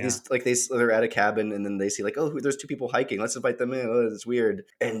 They're at a cabin and then they see like, oh, there's two people hiking. Let's invite them in. Oh, it's weird.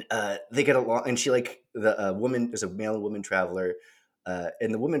 And they get along. And she like the woman, there's a male and woman traveler,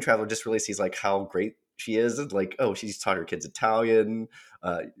 and the woman traveler just really sees like how great she is. And like, oh, she's taught her kids Italian.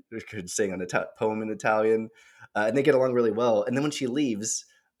 Could sing a poem in Italian, and they get along really well. And then when she leaves,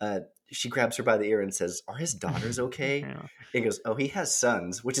 she grabs her by the ear and says, "Are his daughters okay?" Yeah. He goes, "Oh, he has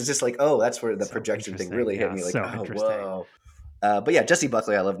sons," which is just like, oh, that's where the projection thing really hit me. Like, oh, whoa. But yeah, Jessie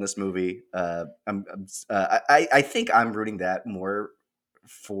Buckley, I love in this movie. I think I'm rooting that more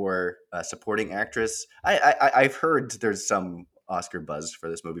for supporting actress. I've heard there's some Oscar buzz for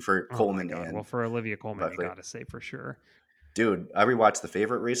this movie for Colman and for Olivia Colman, Buckley. You gotta say for sure. Dude, I rewatched The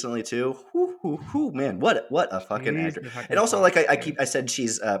Favorite recently too. Man, what a fucking actor! And also, like I said,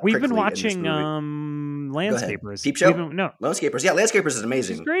 she's. We've been watching Landscapers. Peep Show. Landscapers. Yeah, Landscapers is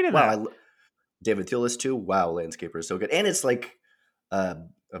amazing. She's great in that. David Thewlis too. Wow, Landscapers is so good, and it's like a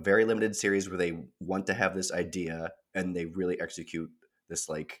very limited series where they want to have this idea and they really execute this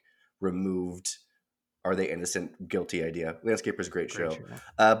like removed, are they innocent, guilty idea. Landscapers, great show.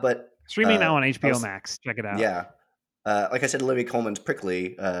 But streaming now on HBO Max. Check it out. Yeah. Like I said, Olivia Colman's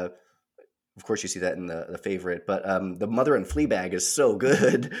prickly. Of course, you see that in the Favorite. But the mother in Fleabag is so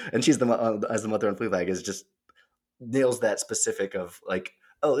good, and she's as the mother in Fleabag is just nails that specific of like,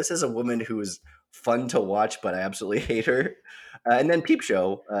 oh, this is a woman who is fun to watch, but I absolutely hate her. And then Peep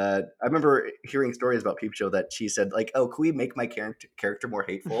Show. I remember hearing stories about Peep Show that she said like, oh, can we make my character more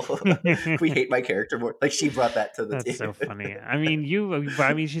hateful? Can we hate my character more? Like she brought that to the That's so funny. I mean,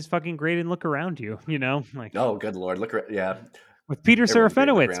 she's fucking great in Look Around You, like, oh, good Lord. Yeah. With Peter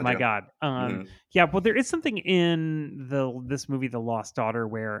Serafinowicz, my God. Yeah, well, there is something in this movie, The Lost Daughter,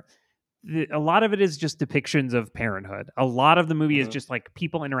 where a lot of it is just depictions of parenthood. A lot of the movie is just like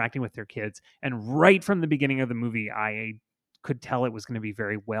people interacting with their kids. And right from the beginning of the movie, I could tell it was going to be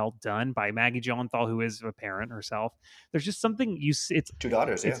very well done by Maggie Gyllenhaal, who is a parent herself. There's just something it's two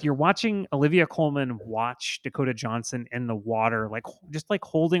daughters. Yeah. You're watching Olivia Colman watch Dakota Johnson in the water, like just like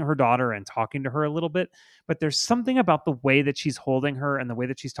holding her daughter and talking to her a little bit. But there's something about the way that she's holding her and the way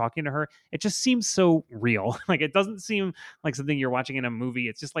that she's talking to her. It just seems so real. Like it doesn't seem like something you're watching in a movie.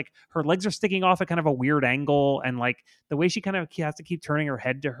 It's just like her legs are sticking off at kind of a weird angle, and like the way she kind of has to keep turning her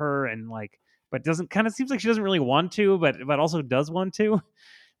head to her, and like, but doesn't kind of seems like she doesn't really want to, but also does want to.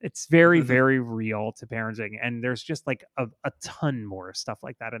 It's very, very real to parenting. And there's just like a ton more stuff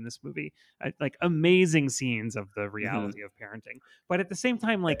like that in this movie. Like amazing scenes of the reality of parenting. But at the same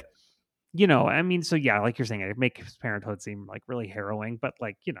time, like, I mean, so yeah, like you're saying, it makes parenthood seem like really harrowing, but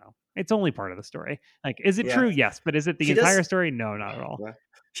like, it's only part of the story. Like, is it true? Yes. But is it the entire story? No, not at all. Yeah.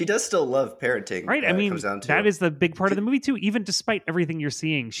 She does still love parenting. Right. I mean, comes down to. That is the big part of the movie too. Even despite everything you're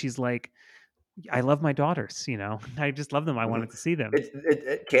seeing, she's like, I love my daughters, I just love them. I wanted to see them.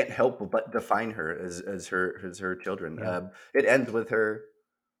 It can't help but define her as her children. Yeah. It ends with her.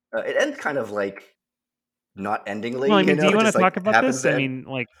 It ends kind of like not endingly. Well, I mean, do you want to talk like about this? I mean,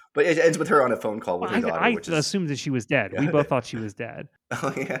 like, but it ends with her on a phone call with her daughter. I assumed that she was dead. We both thought she was dead.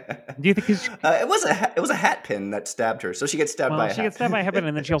 Oh yeah. Do you think it was a hat pin that stabbed her? So she gets stabbed by a hat. She gets stabbed by a hat pin,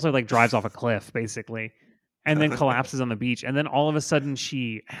 and then she also like drives off a cliff, basically. And then collapses on the beach. And then all of a sudden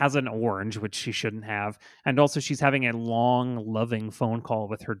she has an orange, which she shouldn't have. And also she's having a long, loving phone call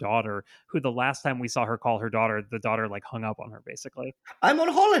with her daughter, who the last time we saw her call her daughter, the daughter like hung up on her, basically. I'm on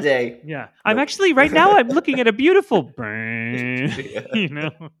holiday. Yeah. I'm actually, right now, I'm looking at a beautiful brain,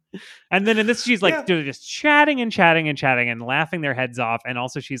 And then in this, she's like just chatting and laughing their heads off. And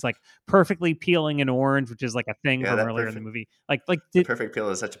also she's like perfectly peeling an orange, which is like a thing from earlier in the movie. Like the perfect peel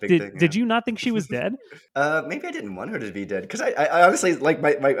is such a big thing. Did you not think she was dead? Maybe I didn't want her to be dead because I honestly like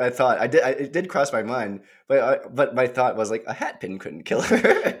my thought. It did cross my mind, but my thought was like a hat pin couldn't kill her.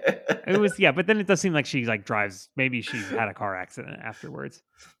 It was but then it does seem like she like drives. Maybe she had a car accident afterwards.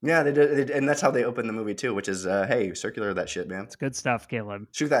 Yeah, they did, and that's how they open the movie too, which is hey, circular that shit, man. It's good stuff, Caleb.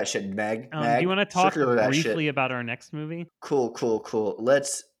 Shoot that shit, Mag. Do you want to talk briefly about our next movie? Cool.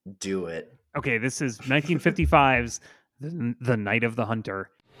 Let's do it. Okay, this is 1955's The Night of the Hunter.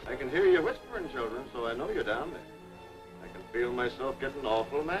 I can hear you whispering, children, so I know you're down there. I can feel myself getting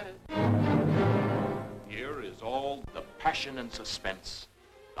awful mad. Here is all the passion and suspense,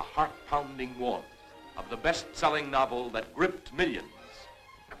 the heart-pounding warmth of the best-selling novel that gripped millions.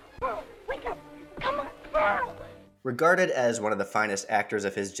 Wake up! Come on! Regarded as one of the finest actors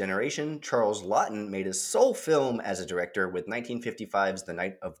of his generation, Charles Laughton made his sole film as a director with 1955's The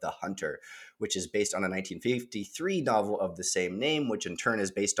Night of the Hunter, which is based on a 1953 novel of the same name, which in turn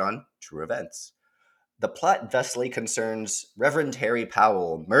is based on true events. The plot thusly concerns Reverend Harry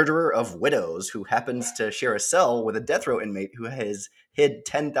Powell, murderer of widows, who happens to share a cell with a death row inmate who has hid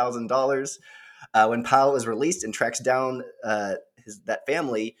 $10,000. When Powell is released and tracks down that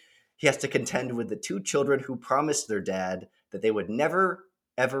family, he has to contend with the two children who promised their dad that they would never,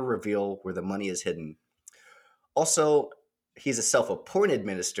 ever reveal where the money is hidden. Also, he's a self-appointed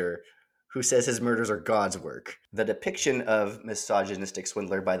minister who says his murders are God's work. The depiction of misogynistic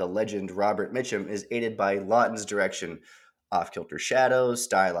swindler by the legend Robert Mitchum is aided by Laughton's direction. Off-kilter shadows,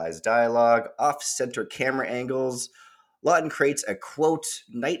 stylized dialogue, off-center camera angles. Laughton creates a, quote,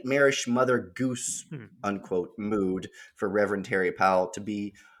 nightmarish Mother Goose, unquote, mood for Reverend Harry Powell to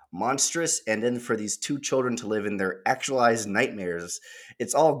be monstrous, and then for these two children to live in their actualized nightmares.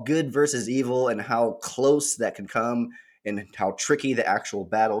 It's all good versus evil and how close that can come and how tricky the actual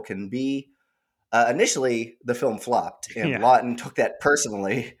battle can be. Initially, the film flopped, and Laughton took that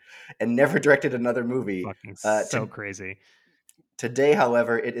personally and never directed another movie. So crazy. Today,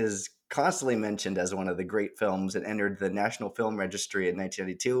 however, it is constantly mentioned as one of the great films and entered the National Film Registry in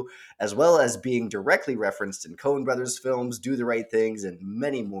 1992, as well as being directly referenced in Coen Brothers films, Do the Right Things, and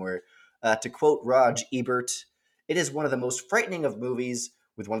many more. To quote Roger Ebert, it is one of the most frightening of movies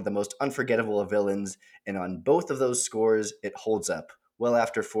with one of the most unforgettable of villains, and on both of those scores, it holds up well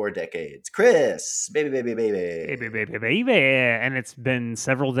after 4 decades. Chris, baby. And it's been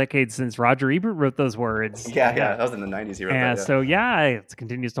several decades since Roger Ebert wrote those words. Yeah, that was in the 90s he wrote that. So it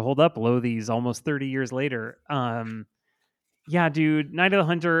continues to hold up lo these almost 30 years later. Yeah, dude, Night of the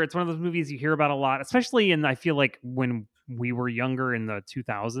Hunter, it's one of those movies you hear about a lot, especially I feel like when we were younger in the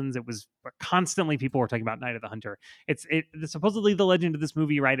 2000s, it was constantly people were talking about Night of the Hunter. It's supposedly the legend of this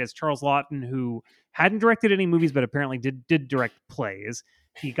movie, right, as Charles Laughton, who hadn't directed any movies, but apparently did direct plays.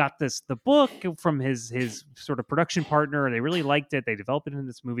 He got the book from his sort of production partner. They really liked it. They developed it in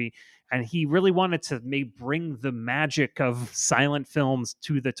this movie, and he really wanted to bring the magic of silent films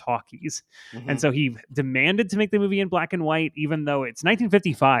to the talkies. Mm-hmm. And so he demanded to make the movie in black and white, even though it's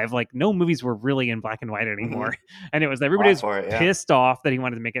 1955. Like no movies were really in black and white anymore. Mm-hmm. And it was everybody was pissed off that he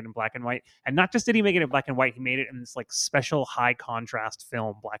wanted to make it in black and white. And not just did he make it in black and white, he made it in this like special high contrast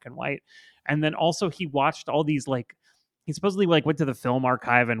film, black and white. And then also he watched all these he supposedly went to the film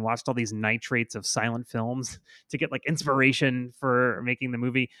archive and watched all these nitrates of silent films to get inspiration for making the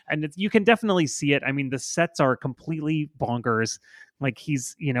movie. And you can definitely see it. I mean, the sets are completely bonkers. Like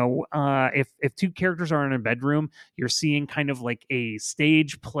he's, if two characters are in a bedroom, you're seeing kind of like a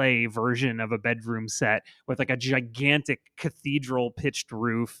stage play version of a bedroom set with like a gigantic cathedral pitched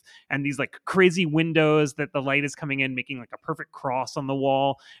roof and these like crazy windows that the light is coming in, making like a perfect cross on the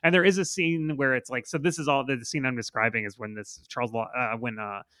wall. And there is a scene where it's like, so this is all the scene I'm describing is when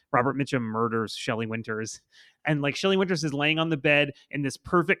Robert Mitchum murders Shelley Winters. And like Shelley Winters is laying on the bed in this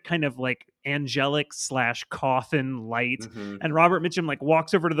perfect kind of like angelic / coffin light. And Robert Mitchum like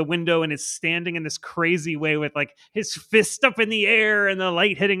walks over to the window and is standing in this crazy way with like his fist up in the air and the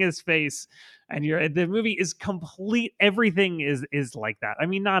light hitting his face. And the movie is complete. Everything is like that. I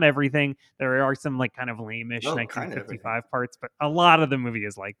mean, not everything. There are some like kind of lame-ish 1955 parts, but a lot of the movie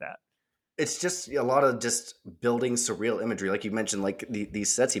is like that. It's just a lot of just building surreal imagery. Like you mentioned, like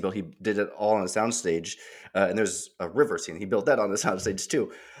these sets he built, he did it all on a soundstage. And there's a river scene. He built that on the soundstage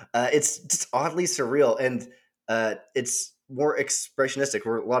too. It's just oddly surreal. And it's more expressionistic.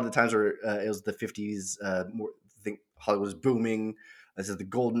 Where a lot of the times where it was the 50s, more, I think Hollywood was booming. This is the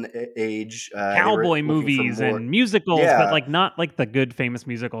golden age. Cowboy movies and musicals, but like not like the good famous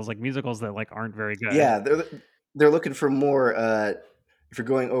musicals, like musicals that like aren't very good. Yeah, they're looking for more... if you're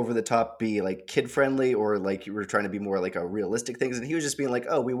going over the top, be like kid friendly, or like you were trying to be more like a realistic things. And he was just being like,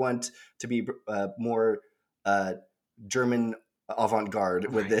 oh, we want to be more German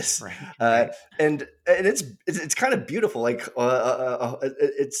avant-garde with this. Right. And it's kind of beautiful. Like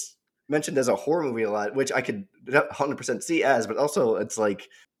it's mentioned as a horror movie a lot, which I could 100% see as, but also it's like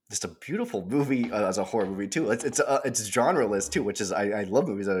just a beautiful movie as a horror movie too. It's genreless too, which is, I love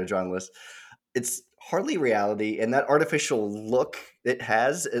movies that are genreless. It's hardly reality, and that artificial look it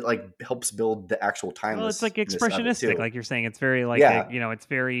has, it like helps build the actual timeless. Well, it's like expressionistic, like you're saying. It's very like it's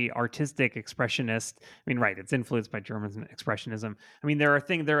very artistic, expressionist. I mean, right? It's influenced by German expressionism. I mean, there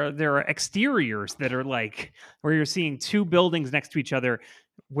are exteriors that are like where you're seeing two buildings next to each other,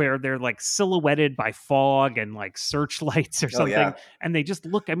 where they're like silhouetted by fog and like searchlights or something, and they just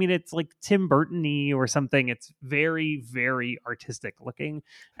look. I mean, it's like Tim Burton-y or something. It's very, very artistic looking,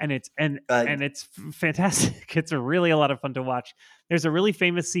 and it's it's fantastic. It's really a lot of fun to watch. There's a really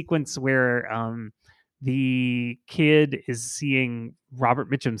famous sequence where the kid is seeing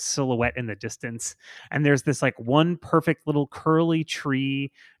Robert Mitchum's silhouette in the distance, and there's this like one perfect little curly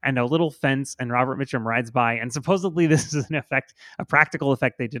tree and a little fence, and Robert Mitchum rides by, and supposedly this is a practical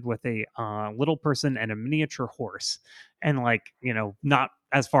effect they did with a little person and a miniature horse, and like, not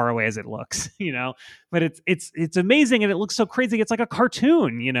as far away as it looks, but it's amazing, and it looks so crazy. It's like a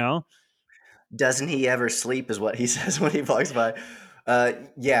cartoon, Doesn't he ever sleep is what he says when he walks by.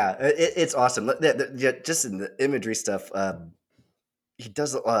 It's awesome. Just in the imagery stuff, he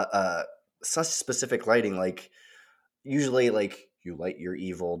does such specific lighting. Like usually, like you light your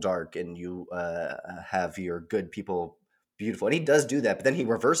evil dark, and you have your good people beautiful. And he does do that, but then he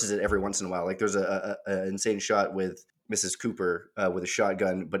reverses it every once in a while. Like there's a insane shot with Mrs. Cooper with a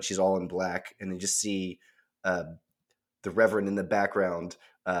shotgun, but she's all in black, and you just see the Reverend in the background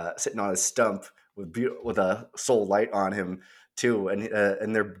sitting on a stump with a soul light on him too,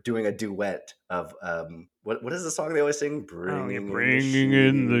 and they're doing a duet of what is the song they always sing? Bringing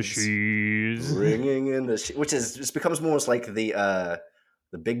in the sheaves, which is just becomes almost like the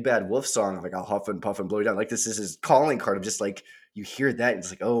Big Bad Wolf song, like I'll huff and puff and blow you down. Like this is his calling card of just like you hear that and it's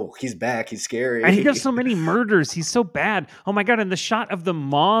like, oh, he's back, he's scary. And he does so many murders. He's so bad. Oh my god! And the shot of the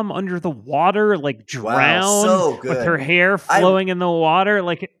mom under the water, like drowned, so good, with her hair flowing in the water.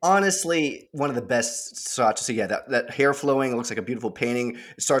 Like honestly, one of the best shots. So yeah, that hair flowing, it looks like a beautiful painting.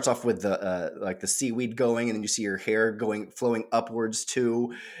 It starts off with the like the seaweed going, and then you see her hair flowing upwards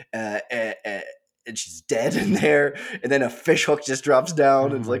too. And she's dead in there, and then a fish hook just drops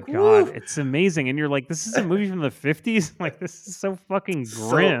down, and it's like, God, it's amazing. And you're like, this is a movie from the 50s? Like, this is so fucking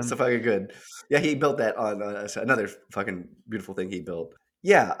grim. So fucking good. Yeah, he built that on another fucking beautiful thing he built.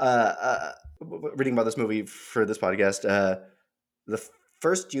 Yeah, reading about this movie for this podcast, the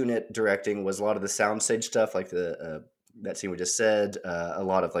first unit directing was a lot of the soundstage stuff, like the that scene we just said, a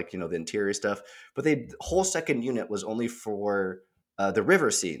lot of like, the interior stuff. But the whole second unit was only for the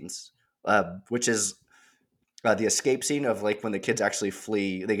river scenes. Which is the escape scene of like when the kids actually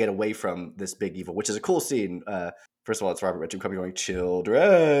flee, they get away from this big evil, which is a cool scene. First of all, it's Robert Mitchum coming going,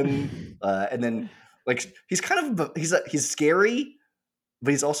 children, and then like he's scary, but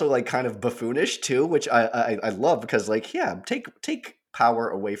he's also like kind of buffoonish too, which I love because like take power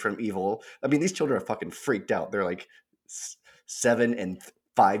away from evil. I mean, these children are fucking freaked out. They're like 7 and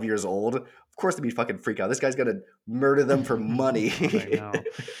 5 years old. Of course they'd be fucking freak out. This guy's gonna murder them for money. I know.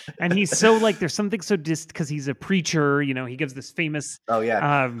 And he's so like, there's something so because he's a preacher, you know, he gives this famous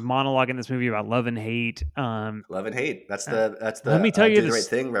monologue in this movie about love and hate. Love and hate. That's the let me tell you the right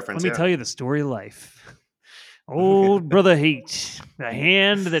thing reference. Let me tell you the story of life. Old brother hate, the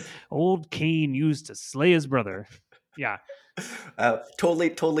hand that old Cain used to slay his brother. Yeah.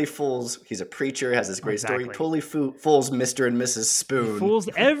 Totally fools. He's a preacher, has this great story. Totally fools Mr. and Mrs. Spoon. He fools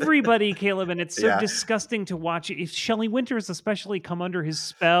everybody, Caleb, and it's so disgusting to watch. If Shelley Winters especially come under his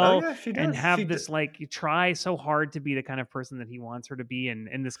spell and have this like try so hard to be the kind of person that he wants her to be, and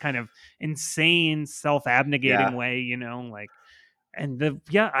in this kind of insane self-abnegating way, you know, like. And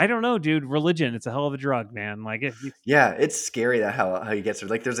I don't know, dude. Religion, it's a hell of a drug, man. Like, it's scary that how he gets her.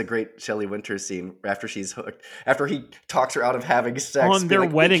 Like, there's a great Shelley Winters scene after she's hooked, after he talks her out of having sex on their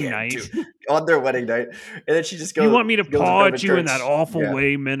wedding night. On their wedding night, and then she just goes. You want me to paw at you in that awful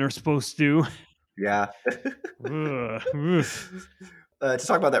way men are supposed to? Yeah. To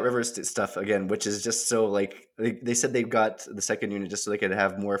talk about that Rivers stuff again, which is just so like they said they've got the second unit just so they could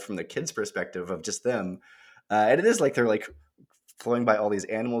have more from the kids' perspective of just them, and it is like they're like flowing by all these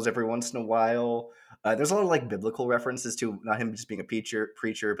animals every once in a while. There's a lot of like biblical references to not him just being a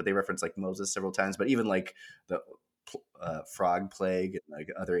preacher, but they reference like Moses several times. But even like the frog plague and like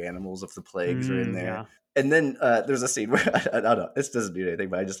other animals of the plagues are in there. Yeah. And then there's a scene where I don't know, this doesn't do anything,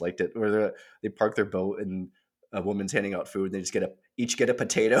 but I just liked it, where they park their boat and a woman's handing out food and they just each get a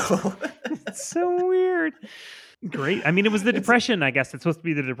potato. It's so weird. Great. I mean, it was the Depression, I guess. It's supposed to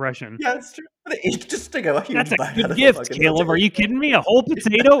be the Depression. Yeah, it's true. Each just take a huge That's a bite good gift, Caleb. Are you kidding me? A whole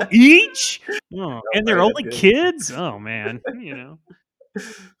potato each? Oh, and they're only kids? Oh, man. You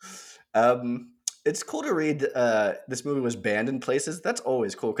know. It's cool to read this movie was banned in places. That's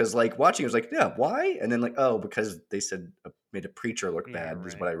always cool because like watching it was like, yeah, why? And then like, oh, because they said made a preacher look bad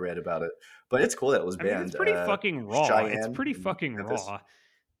is what I read about it. But it's cool that it was banned. It's pretty fucking raw. Cheyenne, it's pretty fucking raw.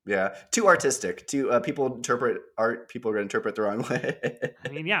 Yeah, too artistic. People interpret art. People are going to interpret the wrong way. I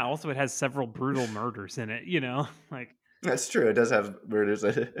mean, yeah. Also, it has several brutal murders in it. You know, like that's true. It does have murders,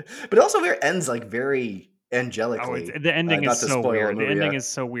 but also it ends like very angelically. Oh, the ending is so weird. The ending is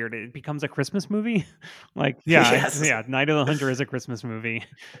so weird. It becomes a Christmas movie. Like, yeah, Night of the Hunter is a Christmas movie.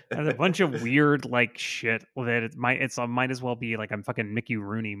 There's a bunch of weird like shit that it might as well be like a fucking Mickey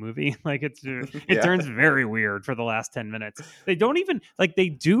Rooney movie. Like it turns very weird for the last 10 minutes. They don't even like they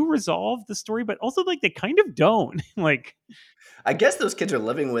do resolve the story, but also like they kind of don't. Like I guess those kids are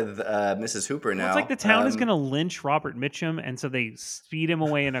living with Mrs. Hooper now. It's like the town is going to lynch Robert Mitchum, and so they speed him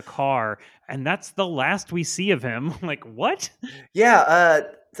away in a car, and that's the last we see of him. Like, what? Yeah, I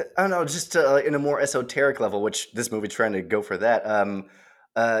don't know, just in a more esoteric level, which this movie's trying to go for that.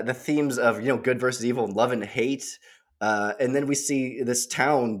 The themes of, you know, good versus evil, love and hate, and then we see this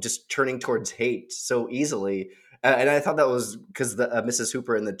town just turning towards hate so easily. And I thought that was because the Mrs.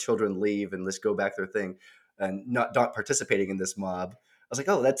 Hooper and the children leave and let's go back their thing. And not participating in this mob. I was like,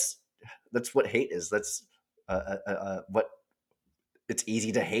 oh, that's what hate is. That's what it's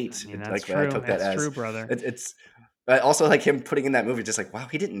easy to hate. I mean, that's true. I took that as true, brother. It's also like him putting in that movie, just like, wow,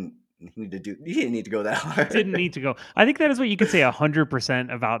 he didn't need to go that hard. Didn't need to go. I think that is what you could say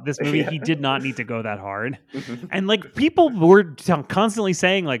 100% about this movie. Yeah. He did not need to go that hard. And like people were constantly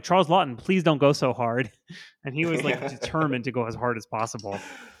saying like, Charles Laughton, please don't go so hard. And he was like determined to go as hard as possible.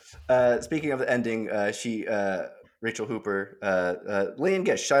 Speaking of the ending, Rachel Hooper, Lillian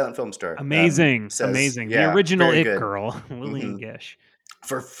Gish, silent film star. Amazing. The original It girl, Lillian Gish.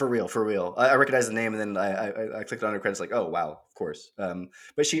 For real. I recognize the name, and then I clicked on her credits, like, oh wow, of course.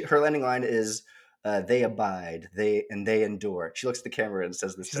 But her landing line is, "They abide, they endure." She looks at the camera and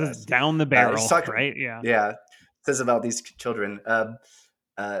says this. She says down the barrel, right? Yeah. Yeah. Says about these children. The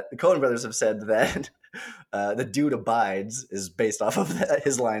Coen brothers have said that. The dude abides is based off of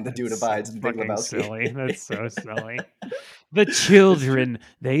his line. The dude abides in Big Lebowski. Silly. That's so silly. The children,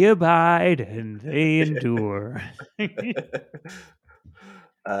 they abide and they endure. Yeah,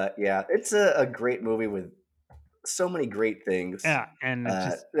 it's a great movie with so many great things. Yeah, and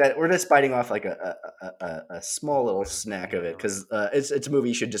that we're just biting off like a small little snack of it because it's a movie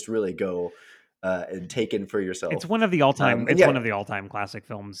you should just really go and take in for yourself. It's one of the all-time. One of the all-time classic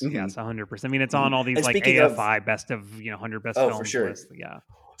films. Mm-hmm. Yes, 100%. I mean, it's on all these like AFI best of 100 best films. For sure. Lists. Yeah,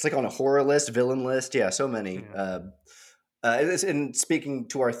 it's like on a horror list, villain list. Yeah, so many. Yeah. And speaking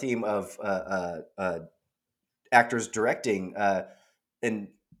to our theme of actors directing and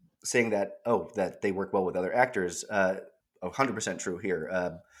saying that that they work well with other actors, 100% true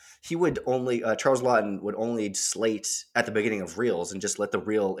here. he would only Charles Lawton would only slate at the beginning of reels and just let the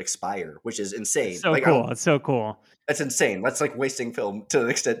reel expire, which is insane. It's so cool. It's so cool. That's insane. That's like wasting film to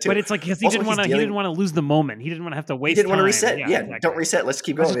an extent too. But it's like because he didn't want to lose the moment. He didn't want to have to waste. He didn't want to time. reset. Yeah, exactly. Don't reset. Let's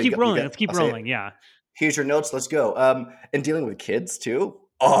keep going. Let's keep rolling. Let's keep rolling. Yeah. Here's your notes. Let's go. And dealing with kids too.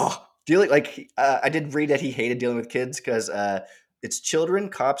 I did read that he hated dealing with kids because it's children,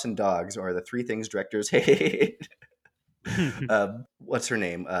 cops, and dogs are the three things directors hate. What's her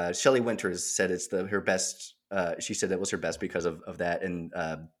name? Shelley Winters said it's her best. She said that was her best because of that. And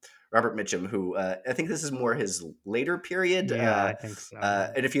Robert Mitchum, who I think this is more his later period. Yeah, I think so.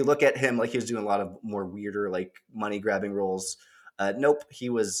 And if you look at him, like he was doing a lot of more weirder, like money grabbing roles. Nope, he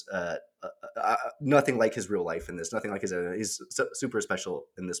was nothing like his real life in this. Nothing like he's super special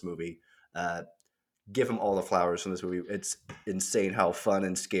in this movie. Give him all the flowers from this movie. It's insane how fun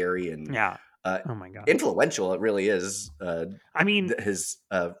and scary and oh my god, influential it really is. I mean, his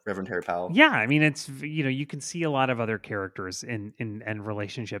Reverend Harry Powell. Yeah, I mean, it's you can see a lot of other characters in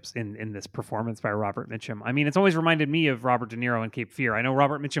relationships in this performance by Robert Mitchum. I mean, it's always reminded me of Robert De Niro in Cape Fear. I know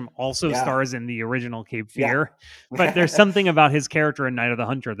Robert Mitchum also stars in the original Cape Fear, but there's something about his character in Night of the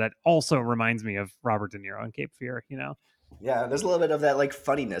Hunter that also reminds me of Robert De Niro in Cape Fear. Yeah, there's a little bit of that like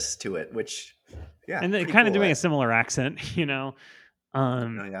funniness to it, which and then kind of doing a similar accent,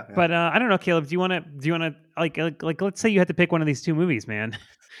 But I don't know, Caleb. Do you want to like let's say you had to pick one of these two movies, man. You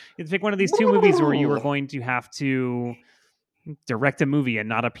had to pick one of these two movies where you were going to have to direct a movie and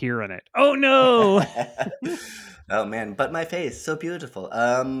not appear in it. Oh no! Oh man, but my face so beautiful.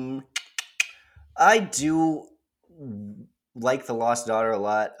 I do like The Lost Daughter a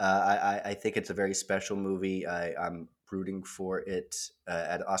lot. I think it's a very special movie. I'm rooting for it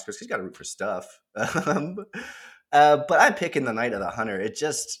at Oscars because you got to root for stuff. But I'm picking The Night of the Hunter. It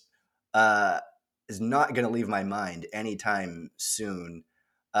just is not going to leave my mind anytime soon.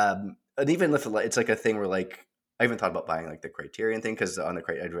 And even if it's like a thing where like I even thought about buying like the Criterion thing because on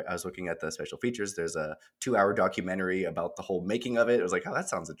the I was looking at the special features. There's a 2-hour documentary about the whole making of it. I was like, oh, that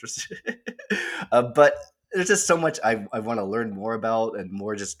sounds interesting. But there's just so much I want to learn more about and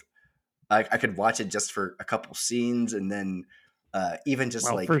more just I could watch it just for a couple scenes and then even just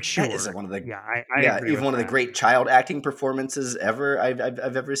for sure. That is one of the even one of the great child acting performances ever I've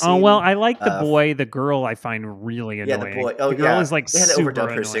ever seen. Oh well, I like the boy. The girl I find really annoying. Yeah, the boy. Oh, the girl is like they had to super overdub her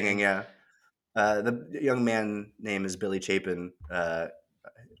annoying. singing. Yeah, the young man name is Billy Chapin.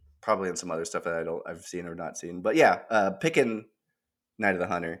 Probably in some other stuff that I've seen or not seen. But yeah, picking Night of the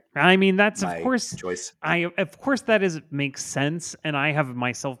Hunter. I mean, that's of course choice. Of course that makes sense, and I have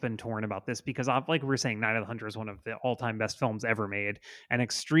myself been torn about this because, like we were saying, Night of the Hunter is one of the all-time best films ever made, and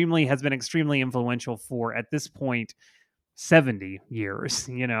has been extremely influential for at this point 70 years,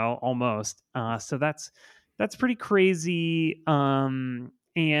 almost. So that's pretty crazy.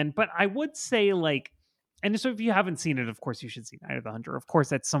 But I would say like. And so if you haven't seen it, of course, you should see Night of the Hunter. Of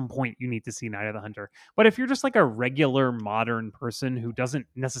course, at some point, you need to see Night of the Hunter. But if you're just like a regular modern person who doesn't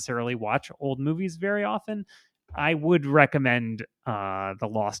necessarily watch old movies very often, I would recommend The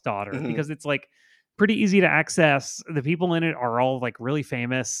Lost Daughter because it's like pretty easy to access. The people in it are all like really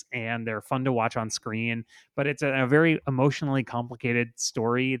famous and they're fun to watch on screen. But it's a very emotionally complicated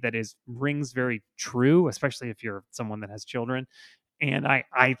story that rings very true, especially if you're someone that has children. And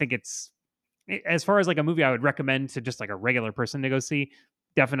I think it's, as far as like a movie I would recommend to just like a regular person to go see,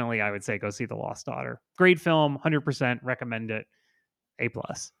 definitely I would say go see The Lost Daughter. Great film, 100% recommend it. A+.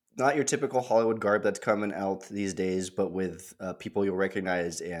 Not your typical Hollywood garb that's coming out these days, but with people you'll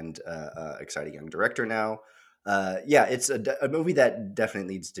recognize and exciting young director now. It's a movie that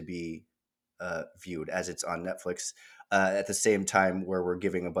definitely needs to be viewed as it's on Netflix. At the same time where we're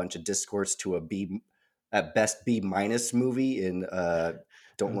giving a bunch of discourse to at best B- movie in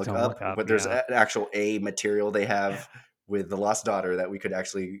Don't Look Up, but there's an actual A material they have with The Lost Daughter that we could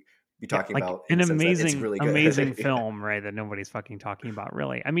actually be talking about. An amazing, really good. amazing film, right? That nobody's fucking talking about,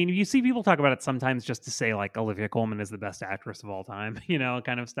 really. I mean, you see people talk about it sometimes just to say like Olivia Colman is the best actress of all time,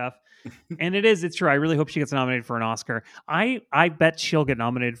 kind of stuff. And it's true. I really hope she gets nominated for an Oscar. I bet she'll get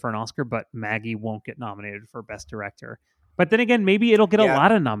nominated for an Oscar, but Maggie won't get nominated for Best Director. But then again, maybe it'll get a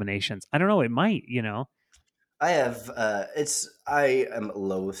lot of nominations. I don't know. It might, I am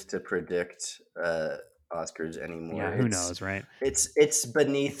loath to predict Oscars anymore. Yeah, who knows, right? It's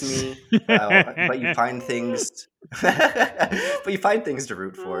beneath me, but you find things, to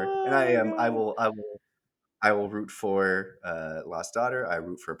root for, and I will root for Lost Daughter. I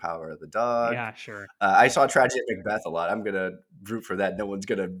root for Power of the Dog. Yeah, sure. I saw Tragedy of Macbeth a lot. I'm gonna root for that. No one's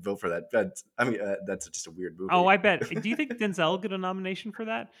gonna vote for that. That's just a weird movie. Oh, I bet. Do you think Denzel will get a nomination for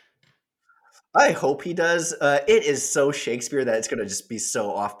that? I hope he does. It is so Shakespeare that it's going to just be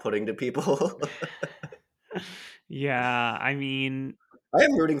so off-putting to people. Yeah, I mean, I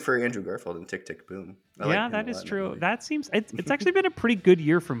am rooting for Andrew Garfield in Tick Tick Boom. I like yeah, him that a is lot in true. movie. That seems it's actually been a pretty good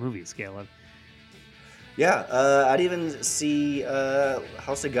year for movies, Caleb. Yeah, I'd even see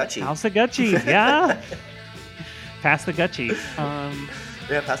House of Gucci. House of Gucci, yeah. Pass the Gucci.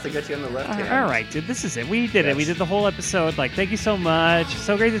 Yeah, pass the Gucci on the left hand. All right, dude, this is it. We did it. We did the whole episode. Like, thank you so much.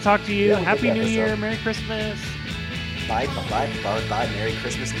 So great to talk to you. Yeah, Happy good New episode. Year. Merry Christmas. Bye. Merry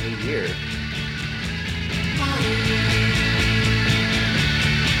Christmas, New Year.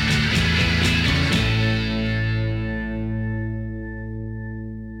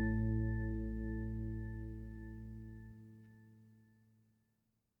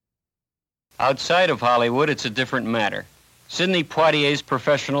 Outside of Hollywood, it's a different matter. Sidney Poitier's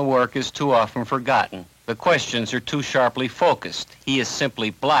professional work is too often forgotten. The questions are too sharply focused. He is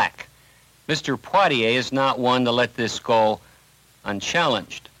simply black. Mr. Poitier is not one to let this go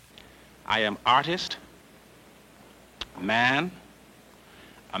unchallenged. I am artist, man,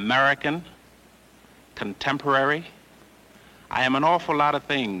 American, contemporary. I am an awful lot of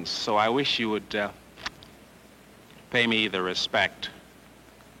things, so I wish you would pay me the respect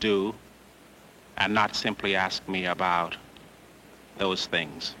due and not simply ask me about those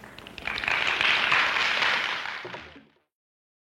things.